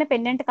 ఒకవేళ ఎవరికైనా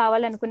పెండెంట్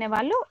కావాలనుకునే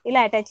వాళ్ళు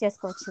ఇలా అటాచ్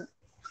చేసుకోవచ్చు.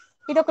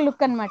 ఇది ఒక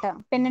లుక్ అనమాట.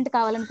 పెండెంట్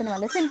కావాలనుకునే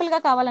వాళ్ళు, సింపుల్ గా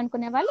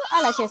కావాలనుకునే వాళ్ళు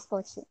అలా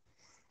చేసుకోవచ్చు.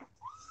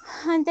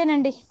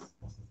 అంతేనండి,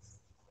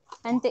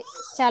 అంతే,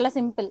 చాలా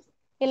సింపుల్.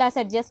 ఇలా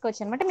సెట్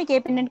చేసుకోవచ్చు అనమాట. మీకు ఏ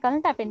పెండెంట్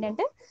కావాలంటే ఆ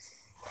పెండెంట్.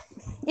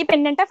 ఈ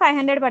పెండెంట్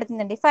 500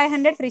 పడుతుందండి.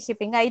 500 free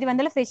shipping,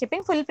 500 free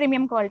shipping. Full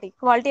premium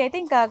quality అయితే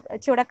ఇంకా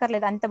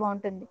చూడక్కర్లేదు, అంత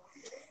బాగుంటుంది.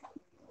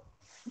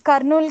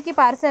 కర్నూలుకి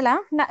పార్సలా?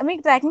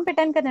 మీకు ట్రాకింగ్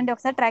పెట్టాను కదండి,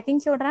 ఒకసారి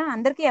ట్రాకింగ్ చూడరా.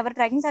 అందరికి ఎవరు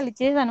ట్రాకింగ్స్ వాళ్ళు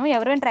ఇచ్చేసాను.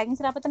 ఎవరైనా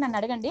ట్రాకింగ్స్ రాకపోతే నన్ను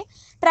అడగండి.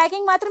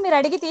 ట్రాకింగ్ మాత్రం మీరు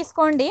అడిగి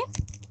తీసుకోండి.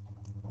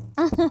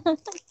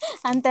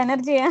 అంత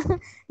ఎనర్జీ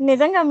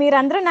నిజంగా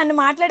మీరందరూ నన్ను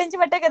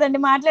మాట్లాడించబట్టే కదండి,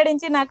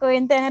 మాట్లాడించి నాకు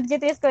ఎంత ఎనర్జీ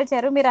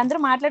తీసుకొచ్చారు. మీరందరూ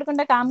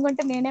మాట్లాడకుండా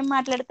కామ్గుంటే నేనేం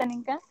మాట్లాడతాను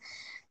ఇంకా.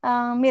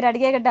 మీరు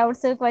అడిగే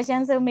doubts,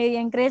 questions, me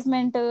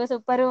encouragement,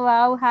 super,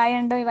 wow, hi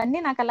and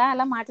ఇవన్నీ నాకు అలా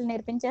అలా మాటలు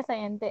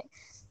నేర్పించేసాయి అంతే.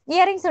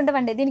 ఇయర్ రింగ్స్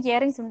ఉండవండి దీనికి,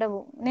 ఇయర్ రింగ్స్ ఉండవు.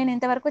 నేను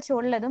ఇంతవరకు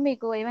చూడలేదు.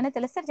 మీకు ఏమైనా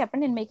తెలిస్తే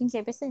చెప్పండి, నేను మేకింగ్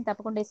చేపిస్తే నేను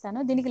తప్పకుండా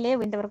ఇస్తాను. దీనికి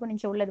లేవు, ఇంతవరకు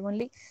నేను చూడలేదు.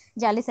 ఓన్లీ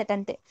జాలీ సెట్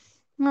అంతే.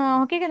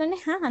 ఓకే కదండి.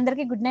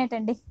 అందరికీ గుడ్ నైట్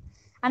అండి.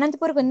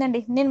 అనంతపూర్కి ఉందండి.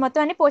 నేను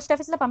మొత్తం అన్ని పోస్ట్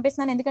ఆఫీస్లో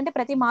పంపిస్తున్నాను. ఎందుకంటే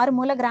ప్రతి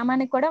మారుమూల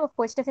గ్రామానికి కూడా ఒక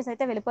పోస్ట్ ఆఫీస్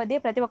అయితే వెళ్ళిపోద్ది.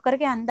 ప్రతి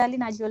ఒక్కరికి అందాలి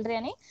నా జ్యువెలరీ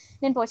అని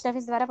నేను పోస్ట్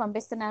ఆఫీస్ ద్వారా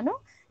పంపిస్తున్నాను.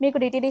 మీకు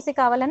డిటీడీసీ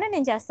కావాలని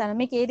నేను చేస్తాను.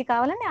 మీకు ఏది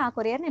కావాలని ఆ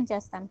కొరియర్ నేను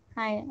చేస్తాను.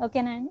 హాయ్,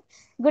 ఓకేనా అండి.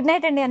 గుడ్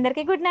నైట్ అండి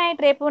అందరికీ. Good night.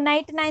 రేపు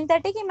నైట్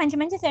 9:30కి మంచి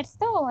మంచి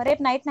సెట్స్తో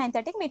రేపు నైట్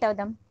 9:30కి మీట్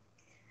అవుదాం.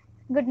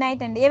 గుడ్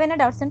నైట్ అండి. ఏమైనా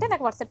డౌట్స్ ఉంటే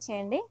నాకు వాట్సాప్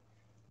చేయండి.